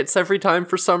outfits every time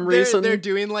for some reason. They're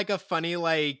doing like a funny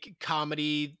like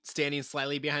comedy, standing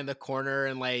slightly behind the corner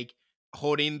and like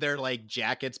holding their like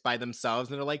jackets by themselves,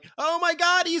 and they're like, "Oh my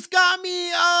god, he's got me,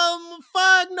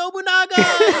 fuck Nobunaga,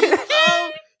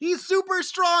 he's super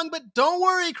strong, but don't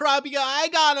worry, Kurapika, I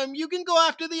got him, you can go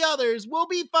after the others, we'll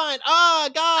be fine." Oh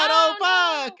god,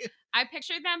 fuck. No. I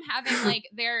pictured them having like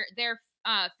their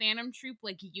Phantom Troop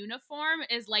like uniform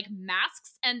is like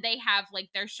masks, and they have like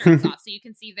their shirts off, so you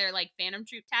can see their like Phantom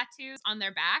Troop tattoos on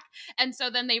their back. And so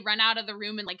then they run out of the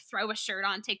room and like throw a shirt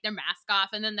on, take their mask off,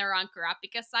 and then they're on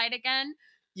Kurapika's side again.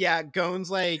 Yeah, Gon's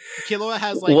like, Killua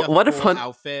has like a full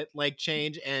outfit like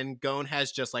change, and Gon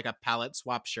has just like a palette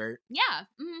swap shirt. Yeah,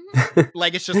 mm-hmm.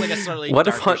 Like it's just like a slightly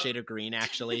darker shade of green,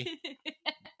 actually.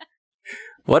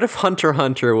 What if Hunter x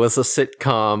Hunter was a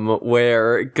sitcom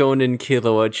where Gon and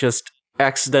Killua just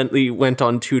accidentally went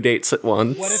on 2 dates at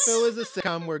once? What if it was a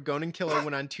sitcom where Gon and Killua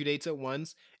went on 2 dates at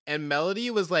once, and Melody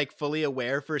was like fully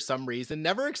aware for some reason,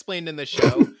 never explained in the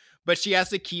show, but she has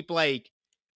to keep like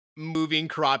moving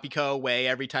Kurapika away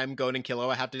every time Gon and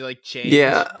Killua have to like change.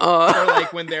 Yeah. Or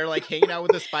like when they're like hanging out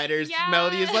with the spiders,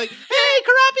 Melody is like, "Hey,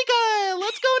 Kurapika,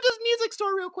 let's go into this music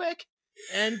store real quick."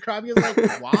 And Kurapika's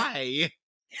like, "Why?"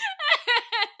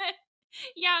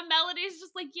 Yeah, Melody's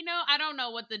just like, I don't know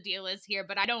what the deal is here,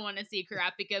 but I don't want to see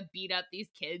Kurapika beat up these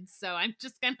kids, so I'm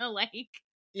just gonna like...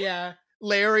 Yeah.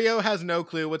 Leorio has no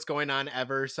clue what's going on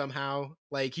ever somehow.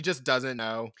 Like, he just doesn't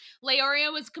know.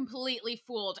 Leorio was completely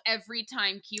fooled every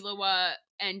time Killua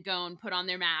and Gon put on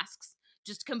their masks.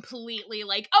 Just completely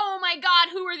like, oh my god,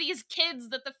 who are these kids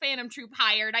that the Phantom Troop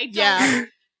hired? I don't... Yeah.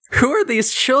 Who are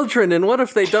these children, and what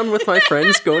have they done with my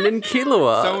friends Gon and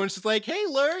Killua? Someone's just like, "Hey,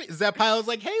 Zepile's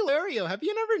like, "Hey, Leorio, have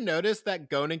you never noticed that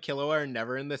Gon and Killua are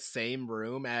never in the same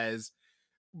room as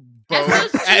Bone,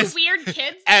 as those 2 weird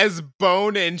kids? As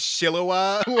Bone and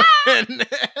Shillua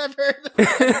whenever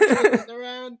the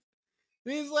around?"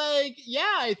 He's like,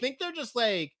 "Yeah, I think they're just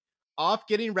like off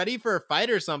getting ready for a fight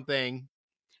or something.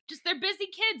 Just they're busy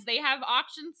kids. They have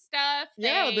auction stuff.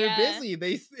 Yeah, they're busy.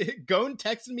 Gon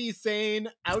texted me saying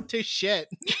out to shit."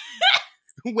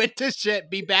 Went to shit.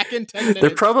 Be back in 10 minutes. They're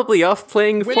probably off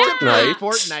playing Fortnite.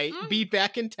 Fortnite. Be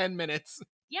back in 10 minutes.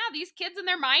 Yeah, these kids in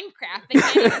their Minecraft. They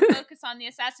can't even focus on the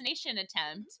assassination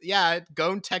attempt. Yeah,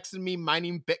 Gon texted me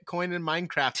mining Bitcoin in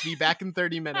Minecraft. Be back in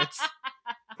 30 minutes.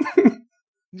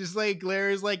 Just like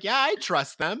Glara's like, "Yeah, I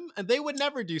trust them, and they would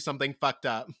never do something fucked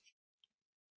up."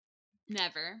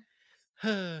 Never.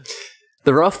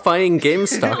 They're off buying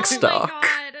GameStop stock.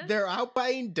 They're out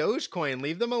buying Dogecoin.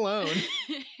 Leave them alone.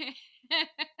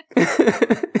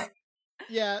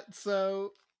 Yeah,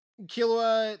 so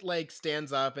Killua like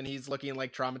stands up and he's looking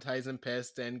like traumatized and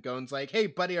pissed, and Gon's like, "Hey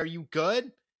buddy, are you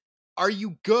good?" are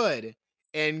you good?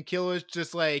 And Killua's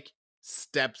just like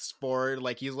steps forward,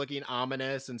 like he's looking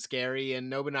ominous and scary. And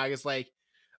Nobunaga's like,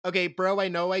 okay, bro, I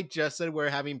know I just said we're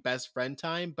having best friend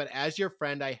time, but as your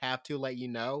friend, I have to let you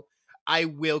know, I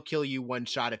will kill you one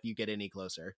shot if you get any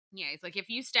closer. Yeah, he's like, if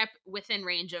you step within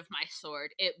range of my sword,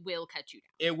 it will cut you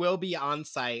down. It will be on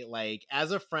sight. Like,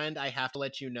 as a friend, I have to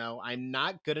let you know I'm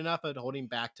not good enough at holding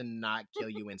back to not kill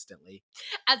you instantly.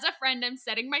 As a friend, I'm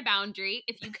setting my boundary.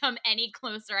 If you come any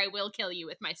closer, I will kill you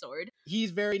with my sword.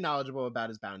 He's very knowledgeable about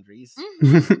his boundaries.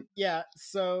 Mhm. Yeah,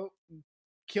 so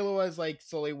Killua's like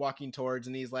slowly walking towards,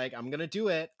 and he's like, I'm gonna do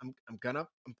it. I'm gonna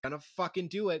fucking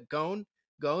do it. Gon,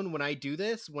 when I do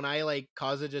this, when I like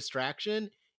cause a distraction,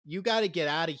 you gotta get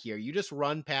out of here. You just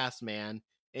run past, man.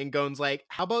 And Gon's like,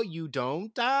 how about you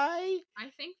don't die? I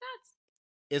think that's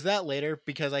Is that later?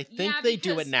 Because I think Yeah, they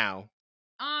do it because- now.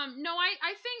 no,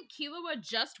 I think Killua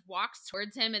just walks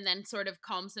towards him and then sort of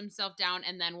calms himself down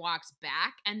and then walks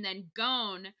back, and then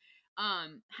Gon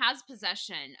has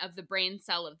possession of the brain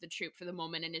cell of the troop for the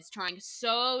moment and is trying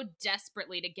so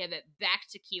desperately to give it back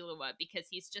to Killua because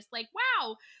he's just like,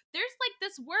 wow, there's like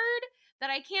this word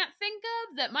that I can't think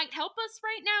of that might help us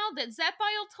right now that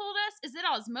Zepile told us. Is it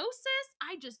osmosis?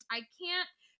 I can't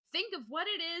think of what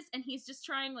it is, and he's just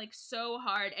trying like so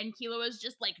hard, and Killua's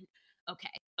just like,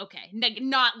 okay, like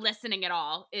not listening at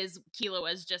all. Is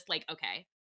Killua's just like, okay,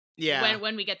 Yeah.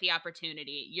 when we get the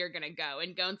opportunity, you're gonna go.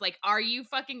 And Gon's like, are you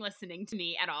fucking listening to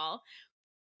me at all?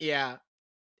 Yeah.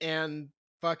 And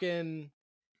fucking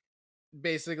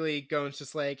basically Gon's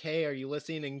just like, hey, are you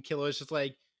listening? And Killua's just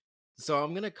like, so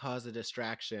I'm gonna cause a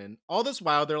distraction. All this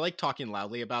while they're like talking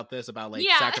loudly about this, about like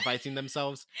Yeah. sacrificing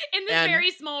themselves. In this And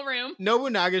very small room.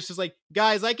 Nobunaga's just like,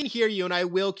 guys, I can hear you and I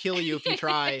will kill you if you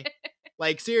try.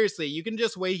 Like, seriously, you can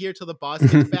just wait here till the boss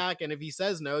gets back, and if he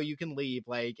says no, you can leave.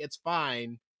 Like, it's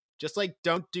fine. Just like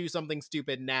don't do something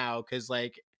stupid now, because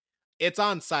like it's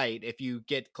on sight if you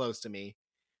get close to me.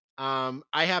 I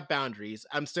have boundaries.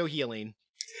 I'm still healing.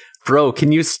 Bro,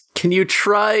 can you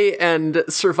try and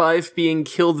survive being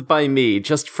killed by me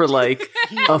just for like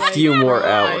He's a like, few more "Bro,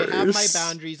 hours? I have my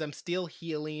boundaries. I'm still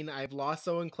healing. I've lost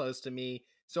someone close to me,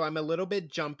 so I'm a little bit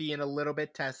jumpy and a little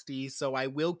bit testy. So I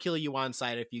will kill you on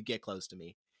sight if you get close to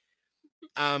me.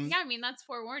 Yeah, I mean, that's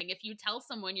forewarning. If you tell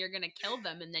someone you're gonna kill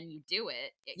them and then you do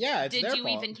it, Yeah, it's did their you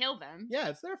fault. even kill them? Yeah,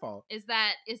 it's their fault. Is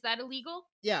that illegal?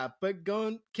 Yeah, but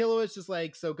Killua is just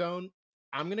like, so Gon,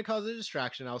 I'm gonna cause a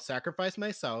distraction. I'll sacrifice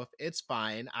myself. It's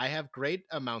fine. I have great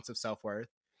amounts of self-worth.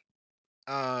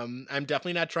 I'm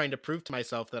definitely not trying to prove to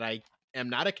myself that I am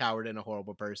not a coward and a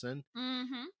horrible person.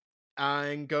 Mm-hmm.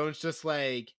 And Gon's just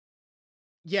like,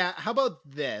 yeah, how about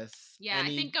this? Yeah, And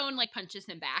I think Gon like punches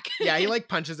him back. yeah, he like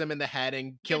punches him in the head,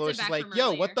 and Gets Killua's it just back like, from yo,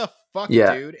 earlier. what the fuck,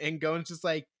 Yeah. dude? And Gon's just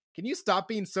like, can you stop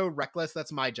being so reckless?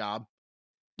 That's my job.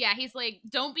 Yeah, he's like,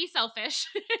 don't be selfish.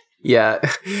 Yeah.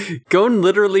 Gon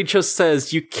literally just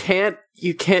says you can't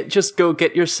just go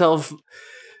get yourself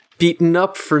beaten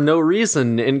up for no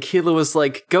reason. And Killua was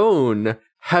like, Gon,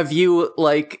 have you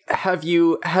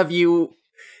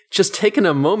just taken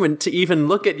a moment to even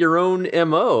look at your own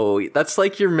MO? That's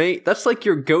like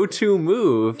your go-to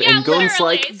move. Yeah, and Gon's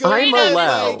literally, like, straight I'm up,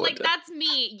 allowed. Like, that's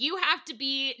me. You have to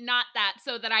be not that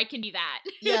so that I can be that.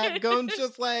 Yeah, Gon's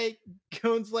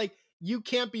like, you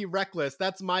can't be reckless.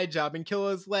 That's my job. And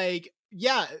Killua's like,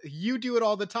 yeah, you do it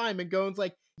all the time. And Gon's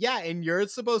like, yeah, and you're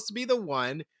supposed to be the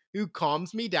one who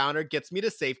calms me down or gets me to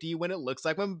safety when it looks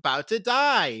like I'm about to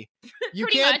die. You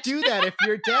Pretty can't much. do that if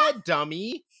you're dead,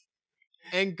 dummy.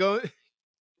 And Gon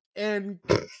Gon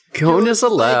Killua's is just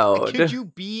like, allowed. could you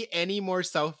be any more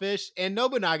selfish? And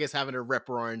Nobunaga's having a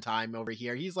rip-roaring time over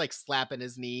here. He's like slapping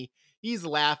his knee. He's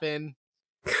laughing.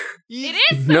 It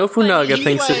is so Nobunaga funny. He's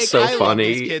thinks like, it's so I love funny.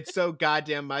 these kids so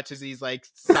goddamn much as he's like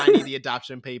signing the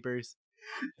adoption papers.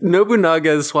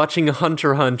 Nobunaga is watching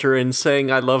Hunter x Hunter and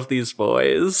saying, I love these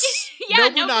boys. Yeah,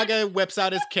 Nobunaga whips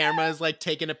out his camera, is like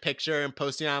taking a picture and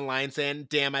posting online saying,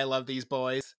 damn, I love these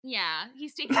boys. Yeah,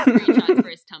 he's taking screenshots for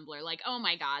his Tumblr. Like, oh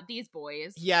my god, these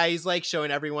boys. Yeah, he's like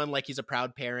showing everyone like he's a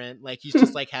proud parent. Like he's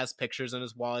just like has pictures on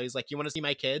his wall. He's like, you want to see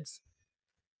my kids?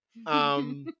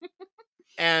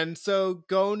 And so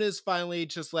Gon is finally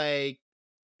just like,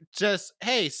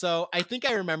 hey, so I think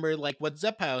I remember like what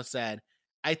Zepile said.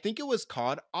 I think it was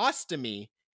called ostomy.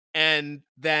 And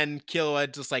then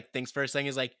Killua just like thinks for a second,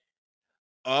 is like,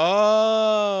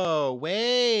 oh,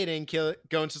 wait. And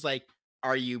Gon's just like,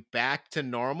 are you back to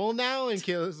normal now? And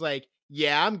Killua's like,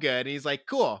 yeah, I'm good. And he's like,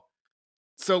 cool.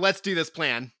 So let's do this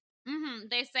plan.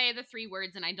 They say the 3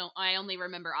 words, and I only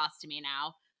remember ostomy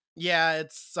now. Yeah,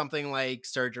 it's something like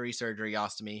surgery,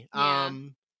 ostomy. Yeah.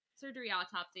 surgery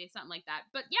autopsy, something like that.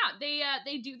 But yeah,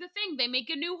 they do the thing. They make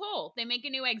a new hole. They make a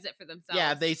new exit for themselves.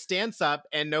 Yeah, they stands up,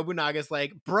 and Nobunaga's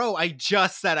like, bro, I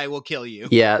just said I will kill you.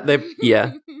 Yeah.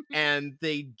 And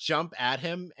they jump at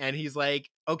him, and he's like,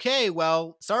 okay,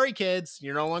 well, sorry, kids.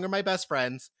 You're no longer my best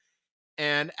friends.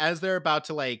 And as they're about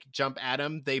to, like, jump at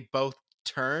him, they both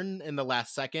turn in the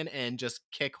last second and just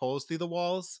kick holes through the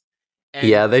walls. And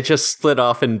yeah, they just split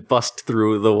off and bust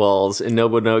through the walls, and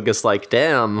Nobunaga's like,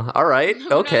 damn, all right,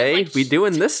 okay, like, we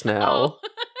doing this now.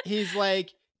 He's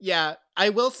like, yeah, I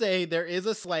will say there is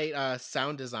a slight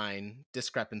sound design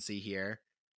discrepancy here.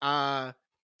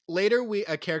 Later,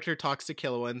 a character talks to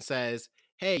Killua and says,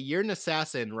 hey, you're an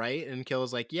assassin, right? And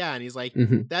Killua's like, yeah. And he's like,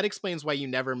 that explains why you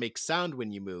never make sound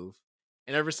when you move.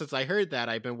 And ever since I heard that,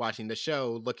 I've been watching the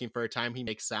show looking for a time he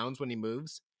makes sounds when he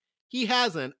moves. He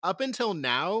hasn't up until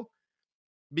now,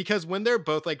 because when they're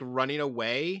both like running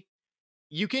away,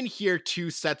 you can hear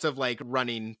two sets of like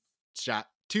running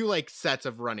sets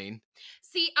of running.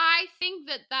 See, I think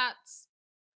that's...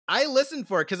 I listened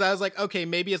for it because I was like, okay,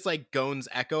 maybe it's like Gon's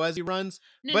echo as he runs,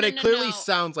 but it clearly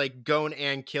sounds like Gon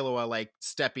and Killua like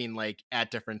stepping like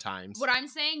at different times. What I'm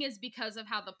saying is because of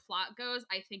how the plot goes,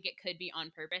 I think it could be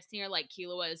on purpose here. Like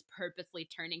Killua is purposely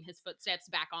turning his footsteps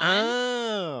back on.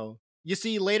 Oh. You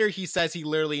see, later he says he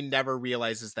literally never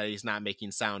realizes that he's not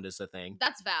making sound is the thing.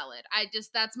 That's valid.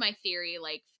 That's my theory.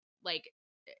 Like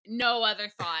no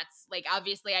other thoughts. Like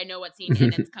obviously I know what scene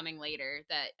and it's coming later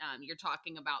that you're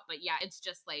talking about, but yeah, it's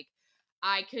just like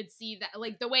I could see that,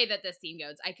 like the way that this scene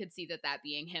goes, I could see that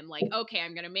being him like, okay,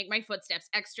 I'm gonna make my footsteps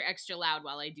extra loud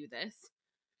while I do this.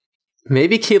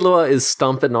 Maybe Killua is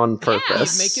stomping on purpose. Yeah,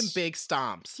 he's making big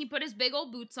stomps. He put his big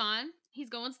old boots on. He's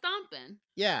going stomping.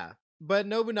 Yeah. But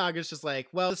Nobunaga's just like,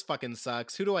 well, this fucking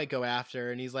sucks. Who do I go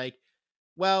after? And he's like,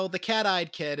 well, the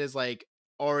cat-eyed kid is like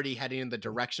already heading in the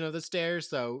direction of the stairs,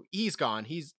 so he's gone.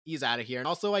 He's out of here. And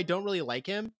also, I don't really like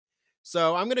him,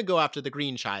 so I'm gonna go after the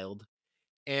green child.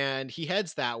 And he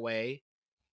heads that way.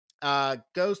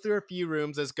 Goes through a few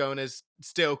rooms as Gon is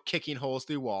still kicking holes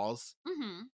through walls.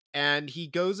 Mm-hmm. And he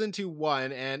goes into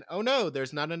one, and oh no,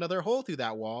 there's not another hole through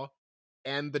that wall.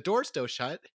 And the door's still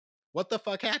shut. What the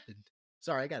fuck happened?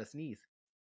 Sorry, I gotta sneeze.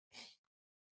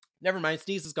 Never mind,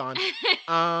 sneeze is gone.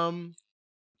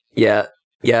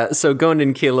 Yeah, so Gon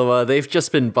and Killua, they've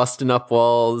just been busting up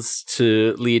walls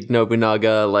to lead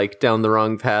Nobunaga, like, down the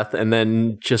wrong path, and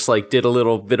then just, like, did a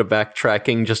little bit of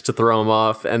backtracking just to throw him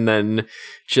off, and then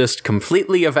just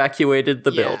completely evacuated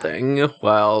the building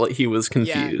while he was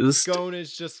confused. Yeah, Gon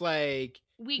is just, like...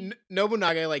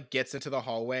 Nobunaga, like, gets into the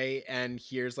hallway and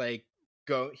hears, like,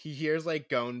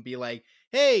 Gon be like,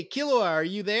 hey, Killua, are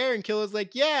you there? And Killua's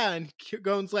like, yeah. And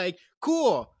Gon's like,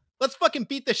 cool. Let's fucking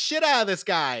beat the shit out of this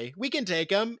guy. We can take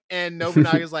him. And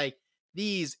Nobunaga's like,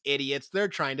 these idiots, they're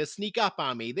trying to sneak up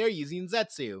on me. They're using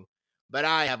Zetsu. But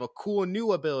I have a cool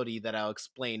new ability that I'll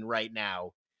explain right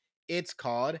now. It's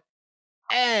called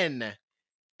En.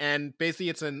 And basically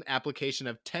it's an application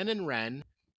of Ten and Ren,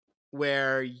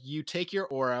 where you take your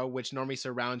aura, which normally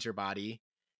surrounds your body,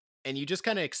 and you just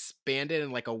kind of expand it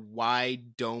in like a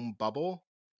wide dome bubble.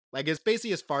 Like it's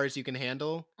basically as far as you can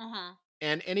handle. Uh-huh.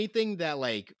 And anything that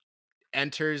like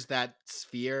enters that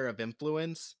sphere of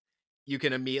influence, you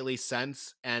can immediately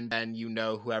sense, and then you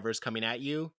know whoever's coming at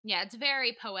you. Yeah, it's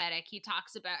very poetic. He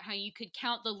talks about how you could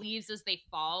count the leaves as they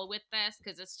fall with this,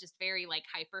 because it's just very like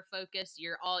hyper focused.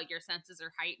 All your senses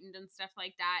are heightened and stuff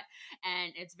like that,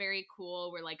 and it's very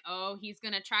cool. We're like, oh, he's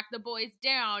gonna track the boys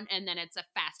down, and then it's a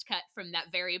fast cut from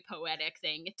that very poetic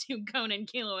thing to Gon and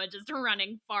Killua just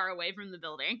running far away from the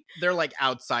building. They're like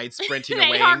outside sprinting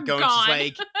away, and Gon's just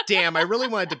like, damn, I really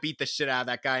wanted to beat the shit out of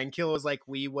that guy, and Killua's like,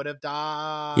 we would have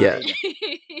died. Yeah.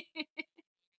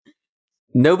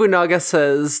 Nobunaga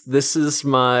says, this is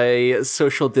my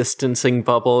social distancing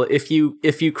bubble. If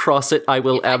you cross it, I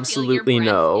will absolutely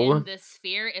know. In this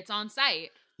sphere, it's on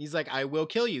site. He's like, I will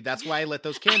kill you. That's why I lit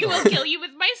those candles. I will kill you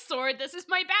with my sword. This is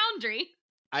my boundary.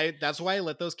 That's why I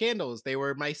lit those candles. They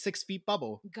were my 6 feet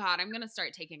bubble. God, I'm gonna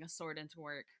start taking a sword into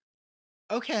work.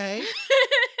 Okay.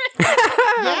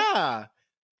 Yeah.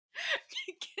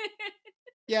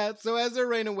 Yeah, so as they're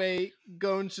running away,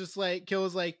 Gon's just like,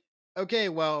 Killua's like, okay,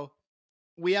 well,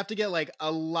 we have to get like a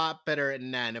lot better at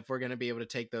Nen if we're going to be able to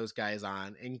take those guys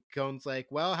on. And Gon's like,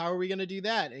 well, how are we going to do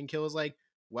that? And Killua's like,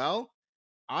 well,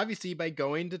 obviously by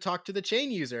going to talk to the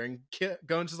chain user. And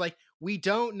Gon's just like, we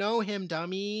don't know him,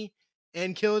 dummy.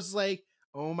 And Killua's like,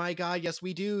 oh my God, yes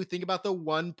we do. Think about the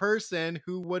one person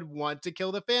who would want to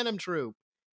kill the Phantom Troop.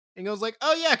 And Gon's like,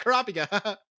 oh yeah,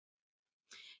 Kurapika.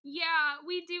 Yeah,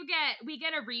 we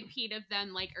get a repeat of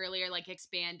them like earlier, like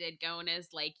expanded. Gon is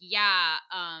like, yeah,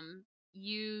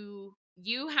 you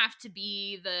you have to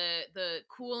be the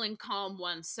cool and calm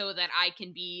one so that I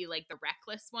can be like the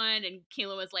reckless one. And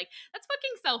Kayla was like, that's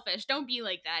fucking selfish. Don't be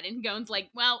like that. And Gon's like,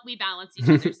 well, we balance each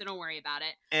other, so don't worry about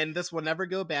it. And this will never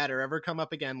go bad or ever come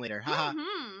up again later. Haha.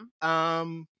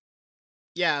 Mm-hmm.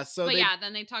 Yeah, so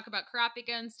then they talk about Kurapika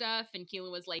and stuff, and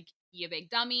Keelan was like, you big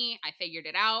dummy, I figured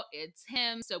it out, it's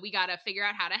him, so we gotta figure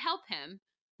out how to help him.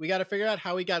 We gotta figure out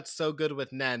how he got so good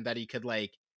with Nen that he could,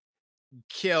 like,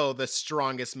 kill the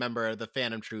strongest member of the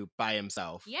Phantom Troop by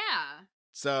himself. Yeah.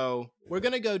 So, we're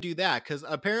gonna go do that, because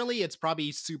apparently it's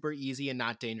probably super easy and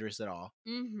not dangerous at all.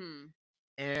 Mm-hmm.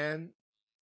 And,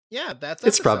 yeah, that's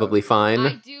It's probably fine.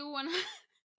 I do want to...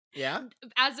 Yeah.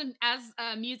 As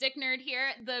a music nerd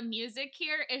here, the music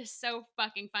here is so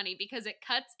fucking funny because it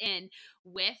cuts in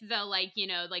with the like, you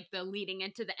know, like the leading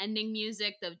into the ending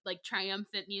music, the like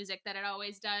triumphant music that it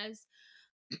always does.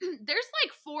 There's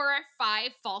like 4 or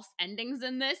 5 false endings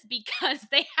in this because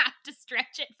they have to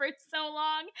stretch it for so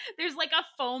long. There's like a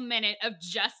full minute of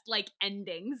just like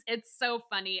endings. It's so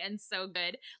funny and so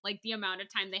good. Like the amount of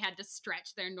time they had to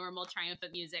stretch their normal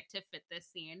triumphant music to fit this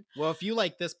scene. Well, if you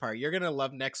like this part, you're gonna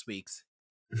love next week's.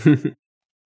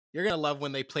 You're gonna love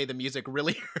when they play the music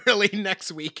really early next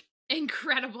week.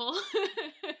 Incredible.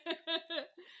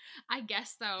 I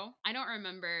guess so. I don't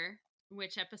remember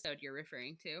which episode you're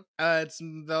referring to. It's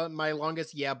my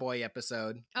longest Yeah Boy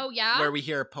episode. Oh, yeah? Where we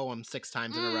hear a poem 6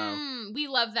 times in a row. We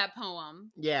love that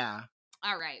poem. Yeah.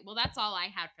 All right. Well, that's all I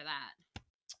had for that.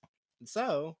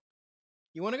 So,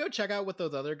 you want to go check out what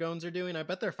those other Gones are doing? I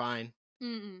bet they're fine.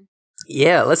 Mm-mm.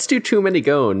 Yeah, let's do Too Many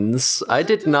Gones. I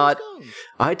did not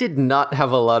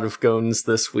have a lot of Gones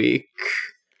this week.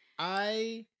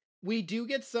 We do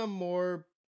get some more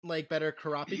like better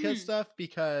Kurapika stuff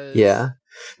because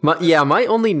my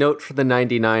only note for the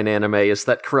 99 anime is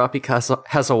that Kurapika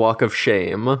has a walk of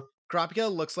shame.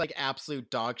 Kurapika looks like absolute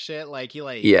dog shit. Like he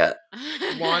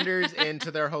wanders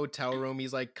into their hotel room.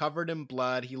 He's like covered in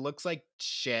blood. He looks like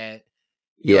shit.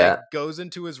 He goes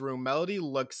into his room. Melody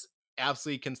looks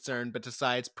absolutely concerned, but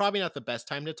decides probably not the best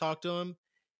time to talk to him.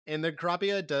 And the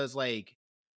Kurapika does like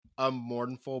a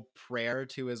mournful prayer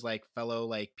to his like fellow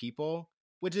like people,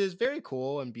 which is very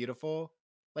cool and beautiful.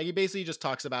 Like he basically just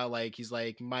talks about like he's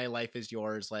like, my life is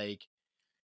yours, like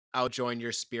I'll join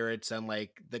your spirits and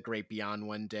like the great beyond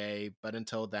one day, but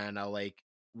until then I'll like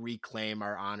reclaim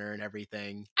our honor and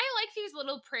everything. I like these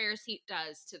little prayers he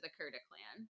does to the Kurta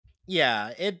clan.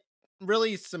 Yeah, it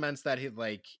really cements that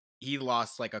he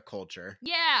lost like a culture.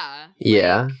 Yeah.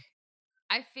 Yeah. Like,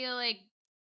 I feel like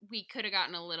we could have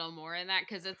gotten a little more in that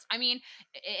because it's, I mean,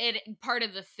 it part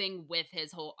of the thing with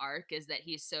his whole arc is that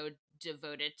he's so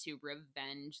devoted to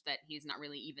revenge that he's not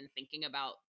really even thinking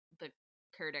about the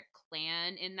Kurta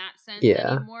clan in that sense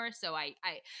anymore. So I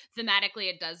thematically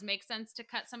it does make sense to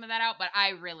cut some of that out, but I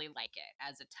really like it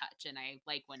as a touch and I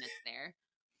like when it's there.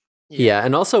 Yeah,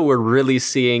 and also we're really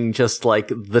seeing just like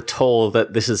the toll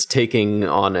that this is taking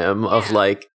on him of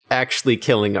like actually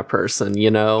killing a person, you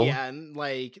know? Yeah, and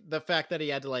like the fact that he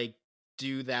had to like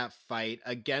do that fight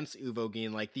against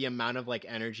Uvogin, like the amount of like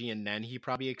energy and Nen he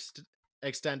probably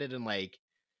extended and like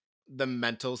the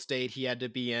mental state he had to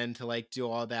be in to like do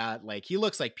all that. Like he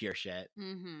looks like pure shit.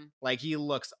 Mm-hmm. Like he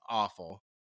looks awful.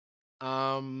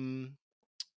 I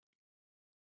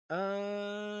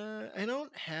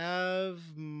don't have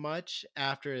much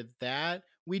after that.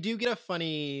 We do get a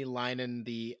funny line in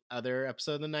the other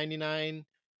episode of the 99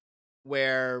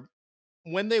 where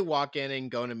when they walk in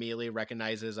and Gon immediately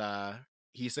recognizes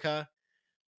Hisoka,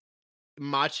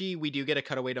 Machi, we do get a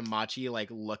cutaway to Machi like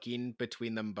looking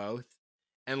between them both.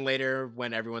 And later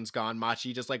when everyone's gone,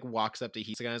 Machi just like walks up to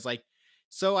Hisoka and is like,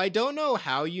 so I don't know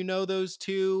how you know those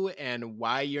two and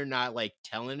why you're not like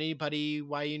telling anybody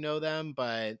why you know them,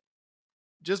 but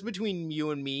just between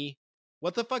you and me,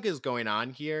 what the fuck is going on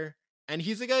here? And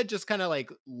Hisoka just kind of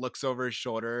like looks over his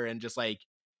shoulder and just like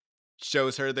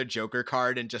shows her the Joker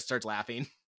card and just starts laughing.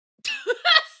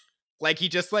 Like he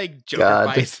just like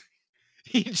Joker-fies.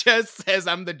 He just says,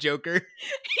 I'm the Joker.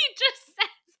 He just says,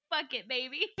 fuck it,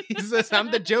 baby. He says,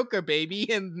 I'm the Joker, baby,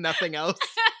 and nothing else.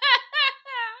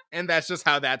 And that's just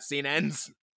how that scene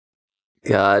ends.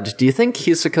 God, do you think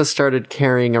Hisoka started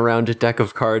carrying around a deck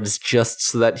of cards just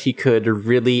so that he could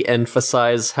really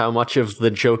emphasize how much of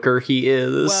the Joker he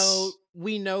is? Well,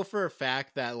 we know for a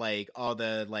fact that like all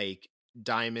the like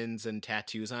diamonds and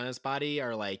tattoos on his body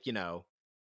are like, you know,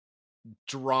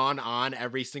 drawn on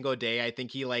every single day. I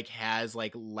think he like has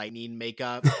like lightning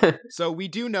makeup. So we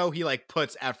do know he like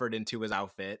puts effort into his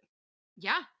outfit.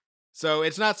 Yeah. So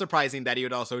it's not surprising that he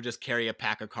would also just carry a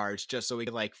pack of cards just so he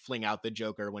could like fling out the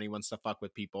Joker when he wants to fuck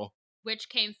with people. Which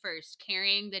came first,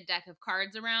 carrying the deck of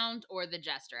cards around or the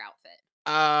jester outfit?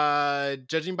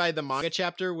 Judging by the manga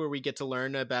chapter where we get to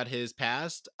learn about his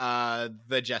past,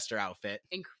 the jester outfit.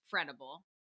 Incredible.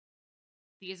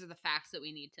 These are the facts that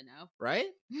we need to know. Right?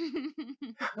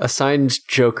 Assigned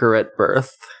Joker at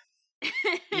birth.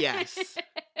 Yes.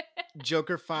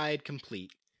 Joker-fied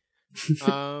complete.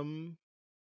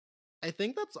 I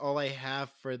think that's all I have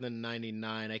for the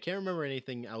 99. I can't remember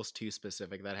anything else too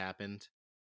specific that happened.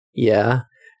 Yeah.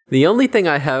 The only thing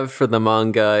I have for the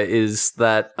manga is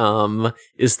that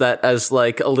as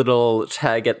like a little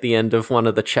tag at the end of one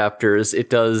of the chapters, it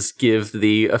does give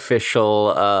the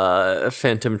official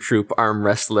Phantom Troop arm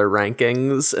wrestler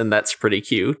rankings, and that's pretty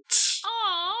cute.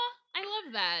 Aw, I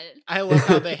love that. I love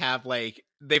how they have like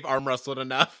they've arm wrestled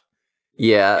enough.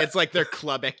 Yeah. It's like their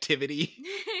club activity.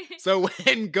 So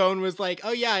when Gon was like,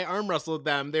 "Oh yeah, I arm wrestled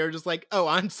them," they were just like, "Oh,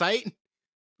 on site?"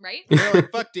 Right? They're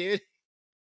like, "Fuck, dude."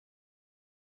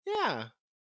 Yeah.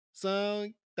 So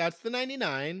that's the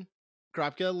 99.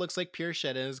 Kurapika looks like pure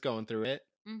shit and is going through it.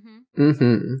 Mm-hmm.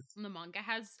 Mm-hmm. And the manga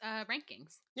has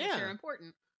rankings, which Yeah. are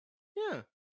important. Yeah.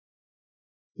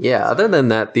 Yeah, other than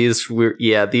that, these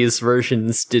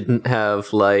versions didn't have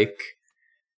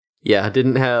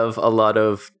didn't have a lot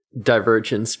of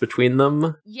divergence between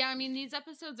them. Yeah, I mean, these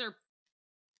episodes are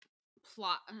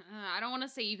plot, I don't want to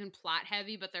say even plot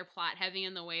heavy, but they're plot heavy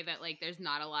in the way that like there's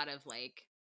not a lot of like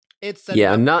it's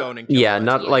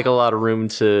not like a lot of room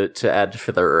to add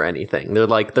filler or anything.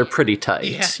 They're pretty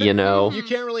tight, you know. You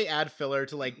can't really add filler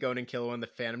to like Gon and Killua and the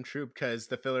Phantom Troop because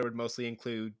the filler would mostly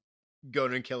include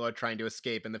Gon and Killua trying to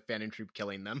escape and the Phantom Troop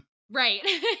killing them. Right.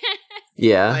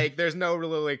 Yeah. Like there's no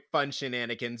really like fun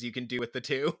shenanigans you can do with the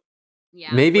two.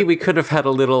 Yeah. Maybe we could have had a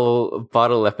little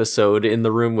bottle episode in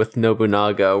the room with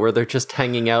Nobunaga where they're just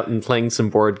hanging out and playing some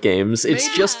board games.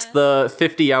 It's just the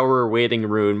 50-hour waiting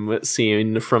room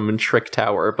scene from Trick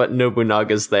Tower, but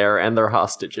Nobunaga's there and they're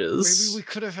hostages. Maybe we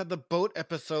could have had the boat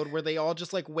episode where they all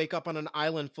just like wake up on an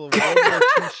island full of World War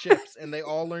II ships and they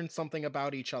all learn something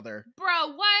about each other.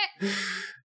 Bro, what?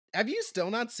 Have you still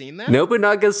not seen that?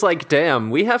 Nobunaga's like, damn,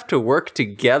 we have to work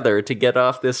together to get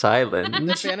off this island.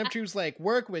 The Phantom Troop's like,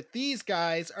 work with these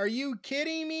guys? Are you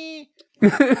kidding me?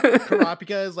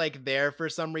 Kurapika is like there for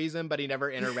some reason, but he never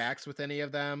interacts with any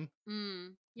of them.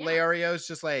 Yeah. Leorio's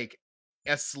just like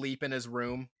asleep in his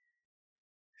room.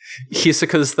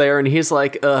 Hisoka's there and he's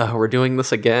like, we're doing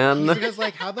this again. Hisoka's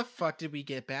like, how the fuck did we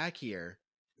get back here?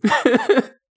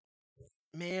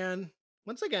 Man.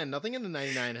 Once again, nothing in the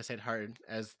 99 has hit hard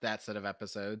as that set of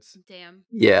episodes. Damn.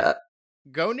 Yeah.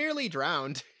 Go nearly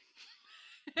drowned.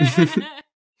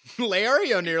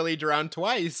 Leorio nearly drowned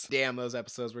twice. Damn, those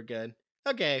episodes were good.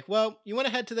 Okay, well, you want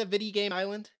to head to the video game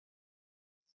island?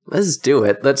 Let's do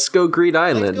it. Let's go Greed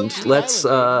Island. Let's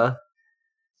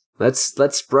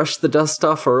brush the dust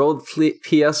off our old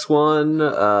PS1.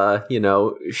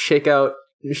 Shake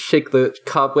the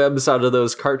cobwebs out of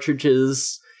those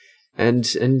cartridges. And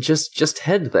just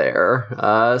head there.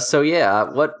 So yeah,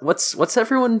 what's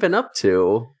everyone been up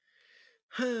to?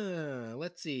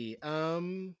 Let's see.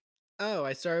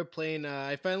 I started playing.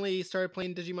 I finally started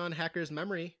playing Digimon Hacker's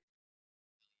Memory.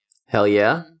 Hell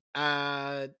yeah.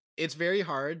 It's very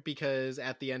hard because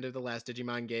at the end of the last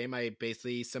Digimon game, I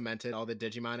basically cemented all the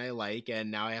Digimon I like,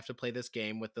 and now I have to play this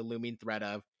game with the looming threat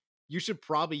of you should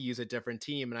probably use a different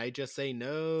team, and I just say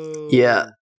no.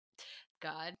 Yeah.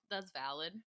 God, that's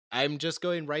valid. I'm just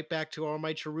going right back to all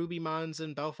my Cherubimons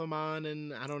and Belphamon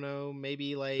and I don't know,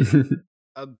 maybe like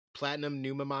a Platinum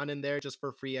Numamon in there just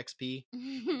for free XP.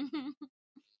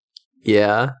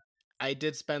 Yeah. I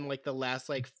did spend like the last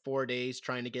like 4 days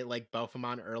trying to get like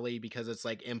Belphamon early because it's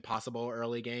like impossible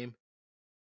early game.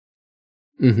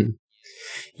 Mm-hmm.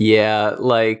 Yeah,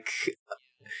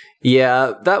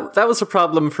 that was a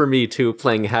problem for me too,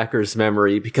 playing Hacker's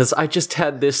Memory, because I just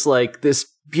had this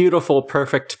beautiful,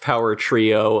 perfect power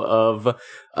trio of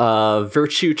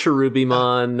Virtue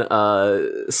Cherubimon,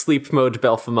 Sleep Mode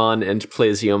Belphamon, and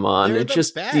Plasiomon. It's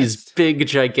just these big,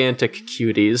 gigantic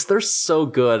cuties. They're so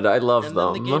good. I love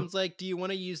them. And then the game's like, do you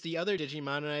want to use the other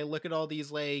Digimon? And I look at all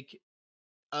these like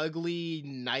ugly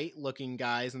knight-looking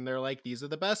guys, and they're like, these are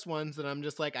the best ones. And I'm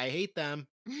just like, I hate them.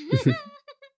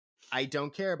 I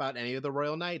don't care about any of the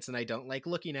Royal Knights, and I don't like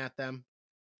looking at them.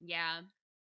 Yeah.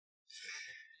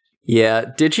 Yeah,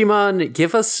 Digimon,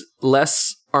 give us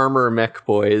less armor mech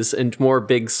boys and more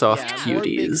big soft cuties. More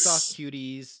big soft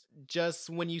cuties. Just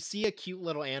when you see a cute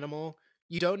little animal,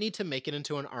 You don't need to make it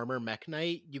into an armor mech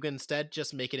knight. You can instead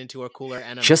just make it into a cooler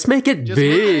animal. Just make it Just big.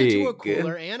 make it into a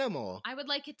cooler animal. I would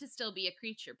like it to still be a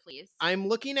creature, please. I'm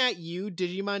looking at you,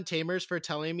 Digimon Tamers, for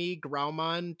telling me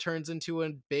Graumon turns into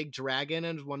a big dragon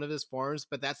in one of his forms,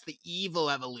 but that's the evil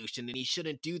evolution, and he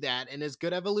shouldn't do that. And his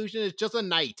good evolution is just a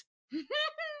knight.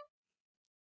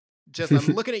 I'm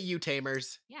looking at you,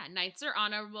 Tamers. Yeah, knights are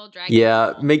honorable. Dragons.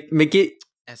 Yeah,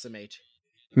 SMH.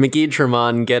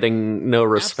 Megidramon getting no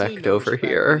respect Absolutely no over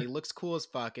respect, here. and he looks cool as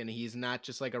fuck, and he's not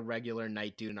just like a regular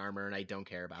knight dude in armor, and I don't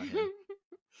care about him.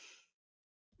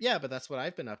 Yeah, but that's what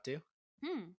I've been up to.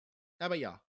 How about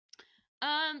y'all?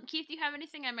 Keith, do you have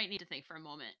anything? I might need to think for a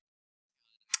moment.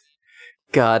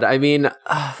 God, I mean,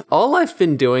 all I've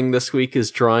been doing this week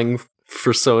is drawing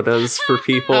personas for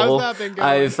people. How's that been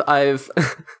going? I've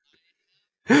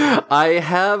I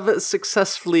have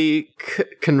successfully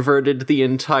converted the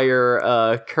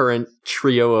entire current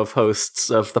trio of hosts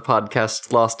of the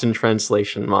podcast Lost in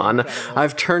Translation Mon.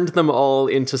 I've turned them all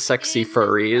into sexy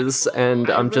furries, and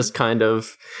I'm just kind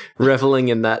of reveling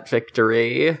in that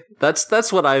victory.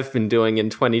 That's what I've been doing in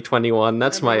 2021.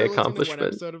 That's my accomplishment. One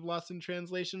episode of Lost in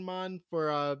Translation Mon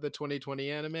for the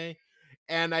 2020 anime.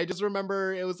 And I just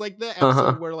remember it was like the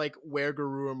episode where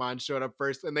Garurumon showed up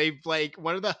first, and they like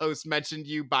one of the hosts mentioned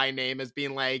you by name as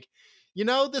being like, you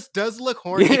know, this does look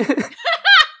horny. Like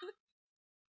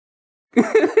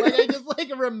I just like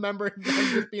remember them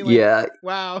just being like, yeah,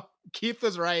 wow, Keith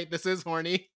was right. This is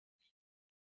horny.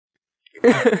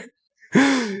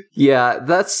 Yeah,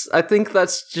 I think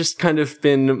that's just kind of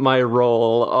been my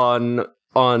role on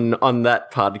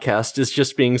that podcast, is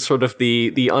just being sort of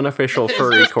the unofficial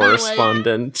furry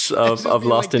correspondent of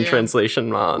Lost in Translation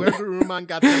Mon. Where Garurumon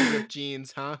got those ripped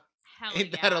jeans, huh? Hell Ain't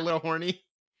yeah. that a little horny?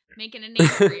 Making a name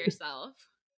for yourself.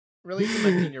 Really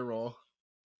selecting your role.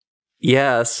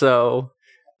 Yeah, so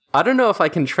I don't know if I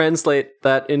can translate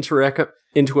that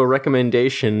into a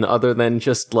recommendation other than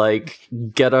just like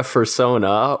get a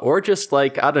persona, or just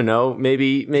like, I don't know,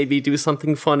 maybe do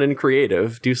something fun and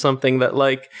creative, do something that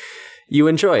like you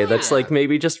enjoy, that's like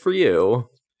maybe just for you,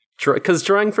 because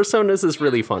drawing personas is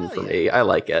really fun for me. I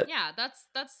like it. Yeah,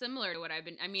 that's similar to what I've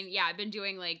been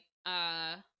doing like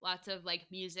lots of like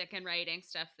music and writing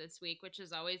stuff this week, which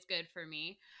is always good for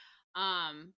me.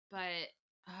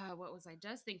 But what was I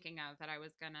just thinking of that I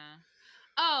was gonna...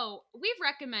 Oh, we've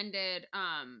recommended,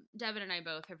 Devin and I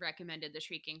both have recommended the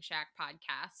Shrieking Shack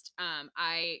podcast.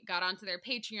 I got onto their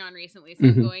Patreon recently, so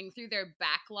I'm going through their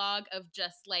backlog of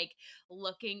just like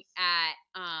looking at,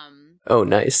 oh,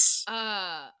 nice.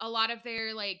 A lot of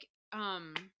their like,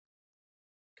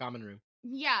 Common Room.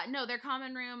 Yeah, no, their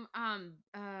Common Room,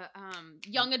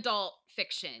 young adult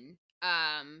fiction.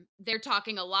 They're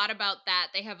talking a lot about that.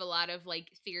 They have a lot of like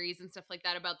theories and stuff like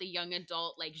that about the young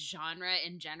adult like genre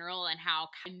in general and how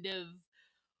kind of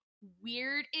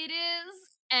weird it is.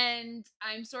 And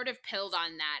I'm sort of pilled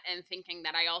on that and thinking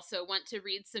that I also want to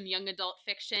read some young adult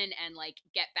fiction and like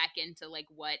get back into like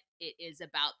what it is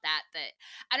about that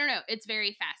I don't know, it's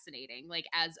very fascinating, like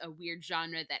as a weird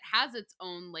genre that has its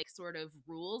own like sort of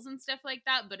rules and stuff like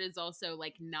that, but is also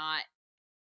like not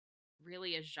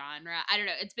really a genre. I don't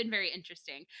know. It's been very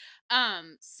interesting.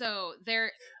 So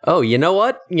there. Oh, you know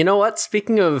what?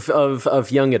 Speaking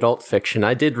of young adult fiction,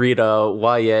 I did read a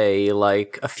YA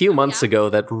like a few months ago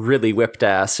that really whipped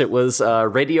ass. It was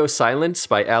Radio Silence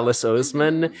by Alice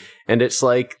Oseman, and it's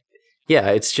like, yeah,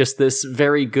 it's just this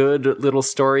very good little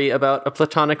story about a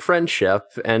platonic friendship,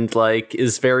 and like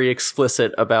is very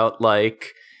explicit about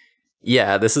like,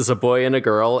 yeah, this is a boy and a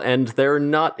girl, and they're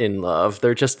not in love.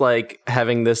 They're just like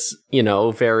having this, you know,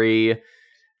 very,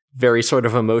 very sort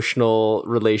of emotional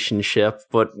relationship,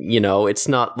 but, you know, it's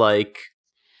not like,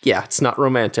 yeah, it's not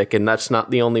romantic, and that's not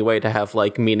the only way to have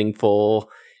like meaningful,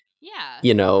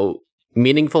 you know,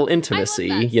 meaningful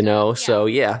intimacy, you know. Yeah. So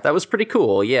yeah, that was pretty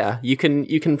cool. Yeah, you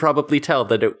can probably tell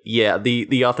that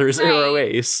the author's Arrow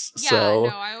Ace. Yeah, so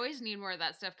no, I always need more of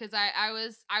that stuff because I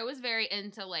was very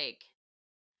into like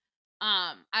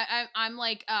I'm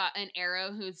like an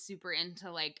Arrow who's super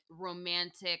into like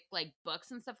romantic like books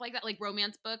and stuff like that, like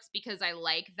romance books, because I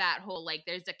like that whole like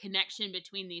there's a connection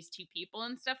between these two people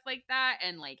and stuff like that,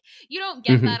 and like you don't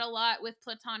get that a lot with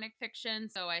platonic fiction,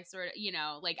 so I sort of, you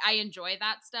know, like I enjoy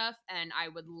that stuff, and I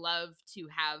would love to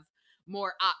have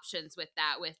more options with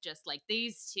that, with just like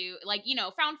these two, like, you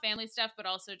know, found family stuff, but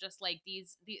also just like the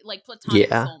like platonic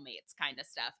soulmates kind of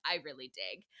stuff. I really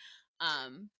dig.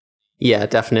 Yeah,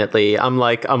 definitely. I'm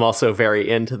also very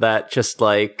into that. Just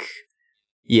like,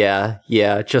 yeah,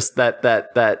 just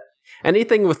that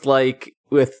anything with like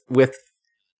with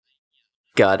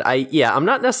God, I'm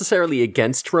not necessarily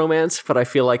against romance, but I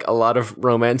feel like a lot of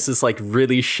romance is like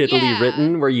really shittily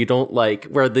written, where you don't like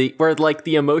where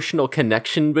the emotional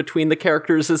connection between the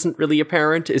characters isn't really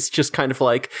apparent. It's just kind of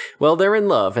like, well, they're in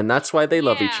love, and that's why they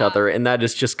love each other, and that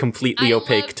is just completely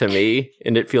opaque to me,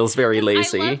 and it feels very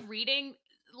lazy. I love reading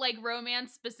like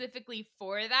romance specifically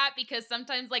for that, because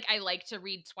sometimes like I like to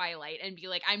read Twilight and be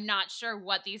like, I'm not sure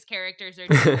what these characters are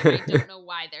doing. I don't know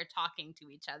why they're talking to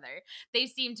each other. They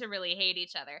seem to really hate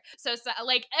each other. So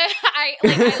like I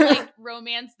like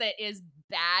romance that is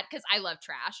bad, because I love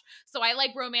trash. So I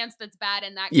like romance that's bad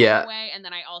in that kind of way. And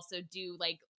then I also do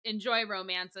like enjoy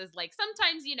romances, like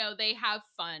sometimes, you know, they have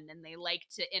fun and they like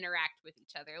to interact with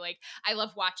each other. Like I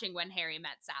love watching When Harry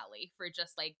Met Sally, for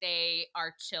just like they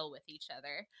are chill with each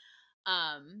other,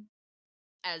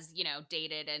 as you know,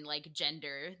 dated and like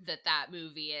gender that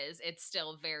movie is, it's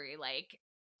still very like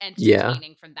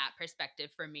entertaining from that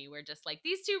perspective for me, where just like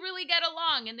these two really get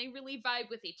along and they really vibe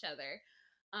with each other.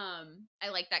 I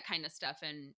like that kind of stuff.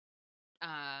 And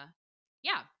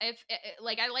if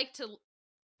like I like to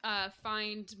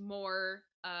find more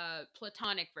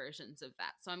platonic versions of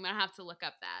that, so I'm gonna have to look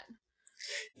up that.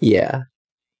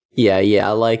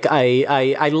 Like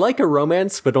I like a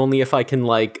romance, but only if I can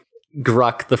like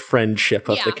grok the friendship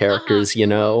of the characters, you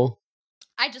know.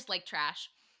 I just like trash.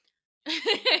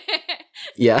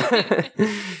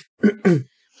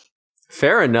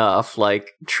 Fair enough.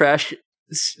 Like trash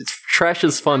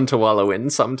is fun to wallow in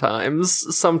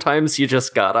sometimes. Sometimes you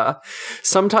just gotta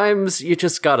spend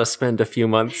a few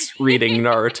months reading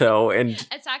Naruto and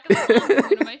Attack of the Clones is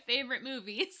one of my favorite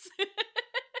movies.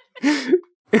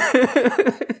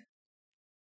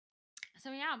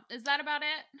 So yeah, is that about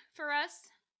it for us?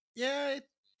 Yeah, I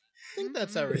think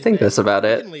that's everything. I think that's about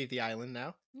it. We can leave the island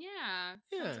now. Yeah,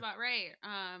 that's about right.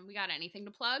 We got anything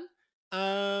to plug?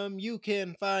 You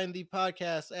can find the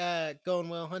podcast at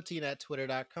GoingWellHunting at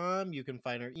twitter.com. You can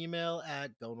find our email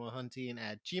at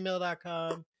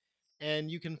goingwellhunting@gmail.com.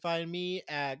 And you can find me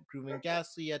at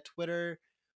GroovinGhastly at Twitter.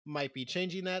 Might be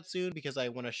changing that soon because I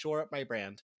want to shore up my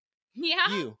brand. Yeah.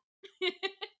 You.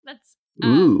 That's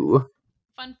fun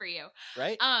for you.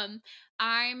 Right? I'm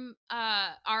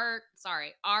our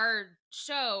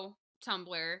show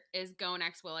Tumblr is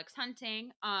GoNexWillX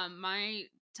Hunting. My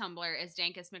Tumblr is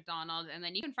Dankus McDonald, and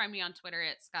then you can find me on Twitter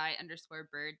at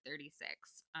Sky_Bird36.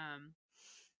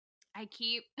 I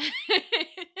keep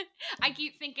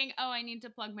thinking, oh, I need to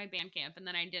plug my Bandcamp, and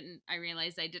then I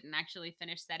realized I didn't actually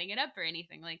finish setting it up or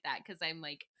anything like that, because I'm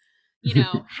like, you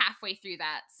know, halfway through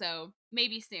that, so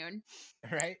maybe soon.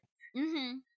 Right?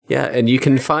 Mm-hmm. Yeah, and you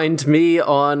can find me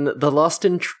on the Lost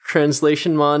in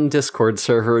Translation Mon Discord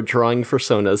server drawing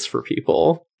personas for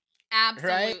people.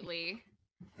 Absolutely.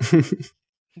 Right?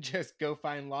 Just go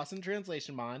find Lost in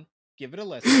Translation Mon, give it a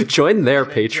listen. Join their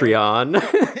Patreon.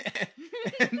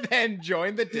 And then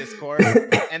join the Discord,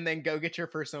 and then go get your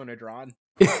persona drawn.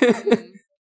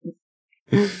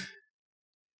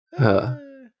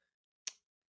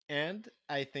 And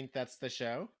I think that's the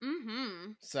show.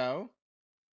 Mm-hmm. So,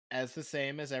 as the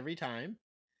same as every time,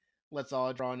 let's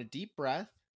all draw in a deep breath,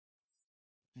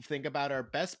 think about our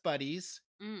best buddies,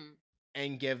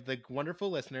 and give the wonderful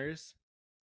listeners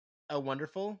a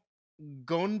wonderful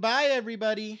goodbye,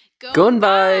 everybody.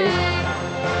 Goodbye.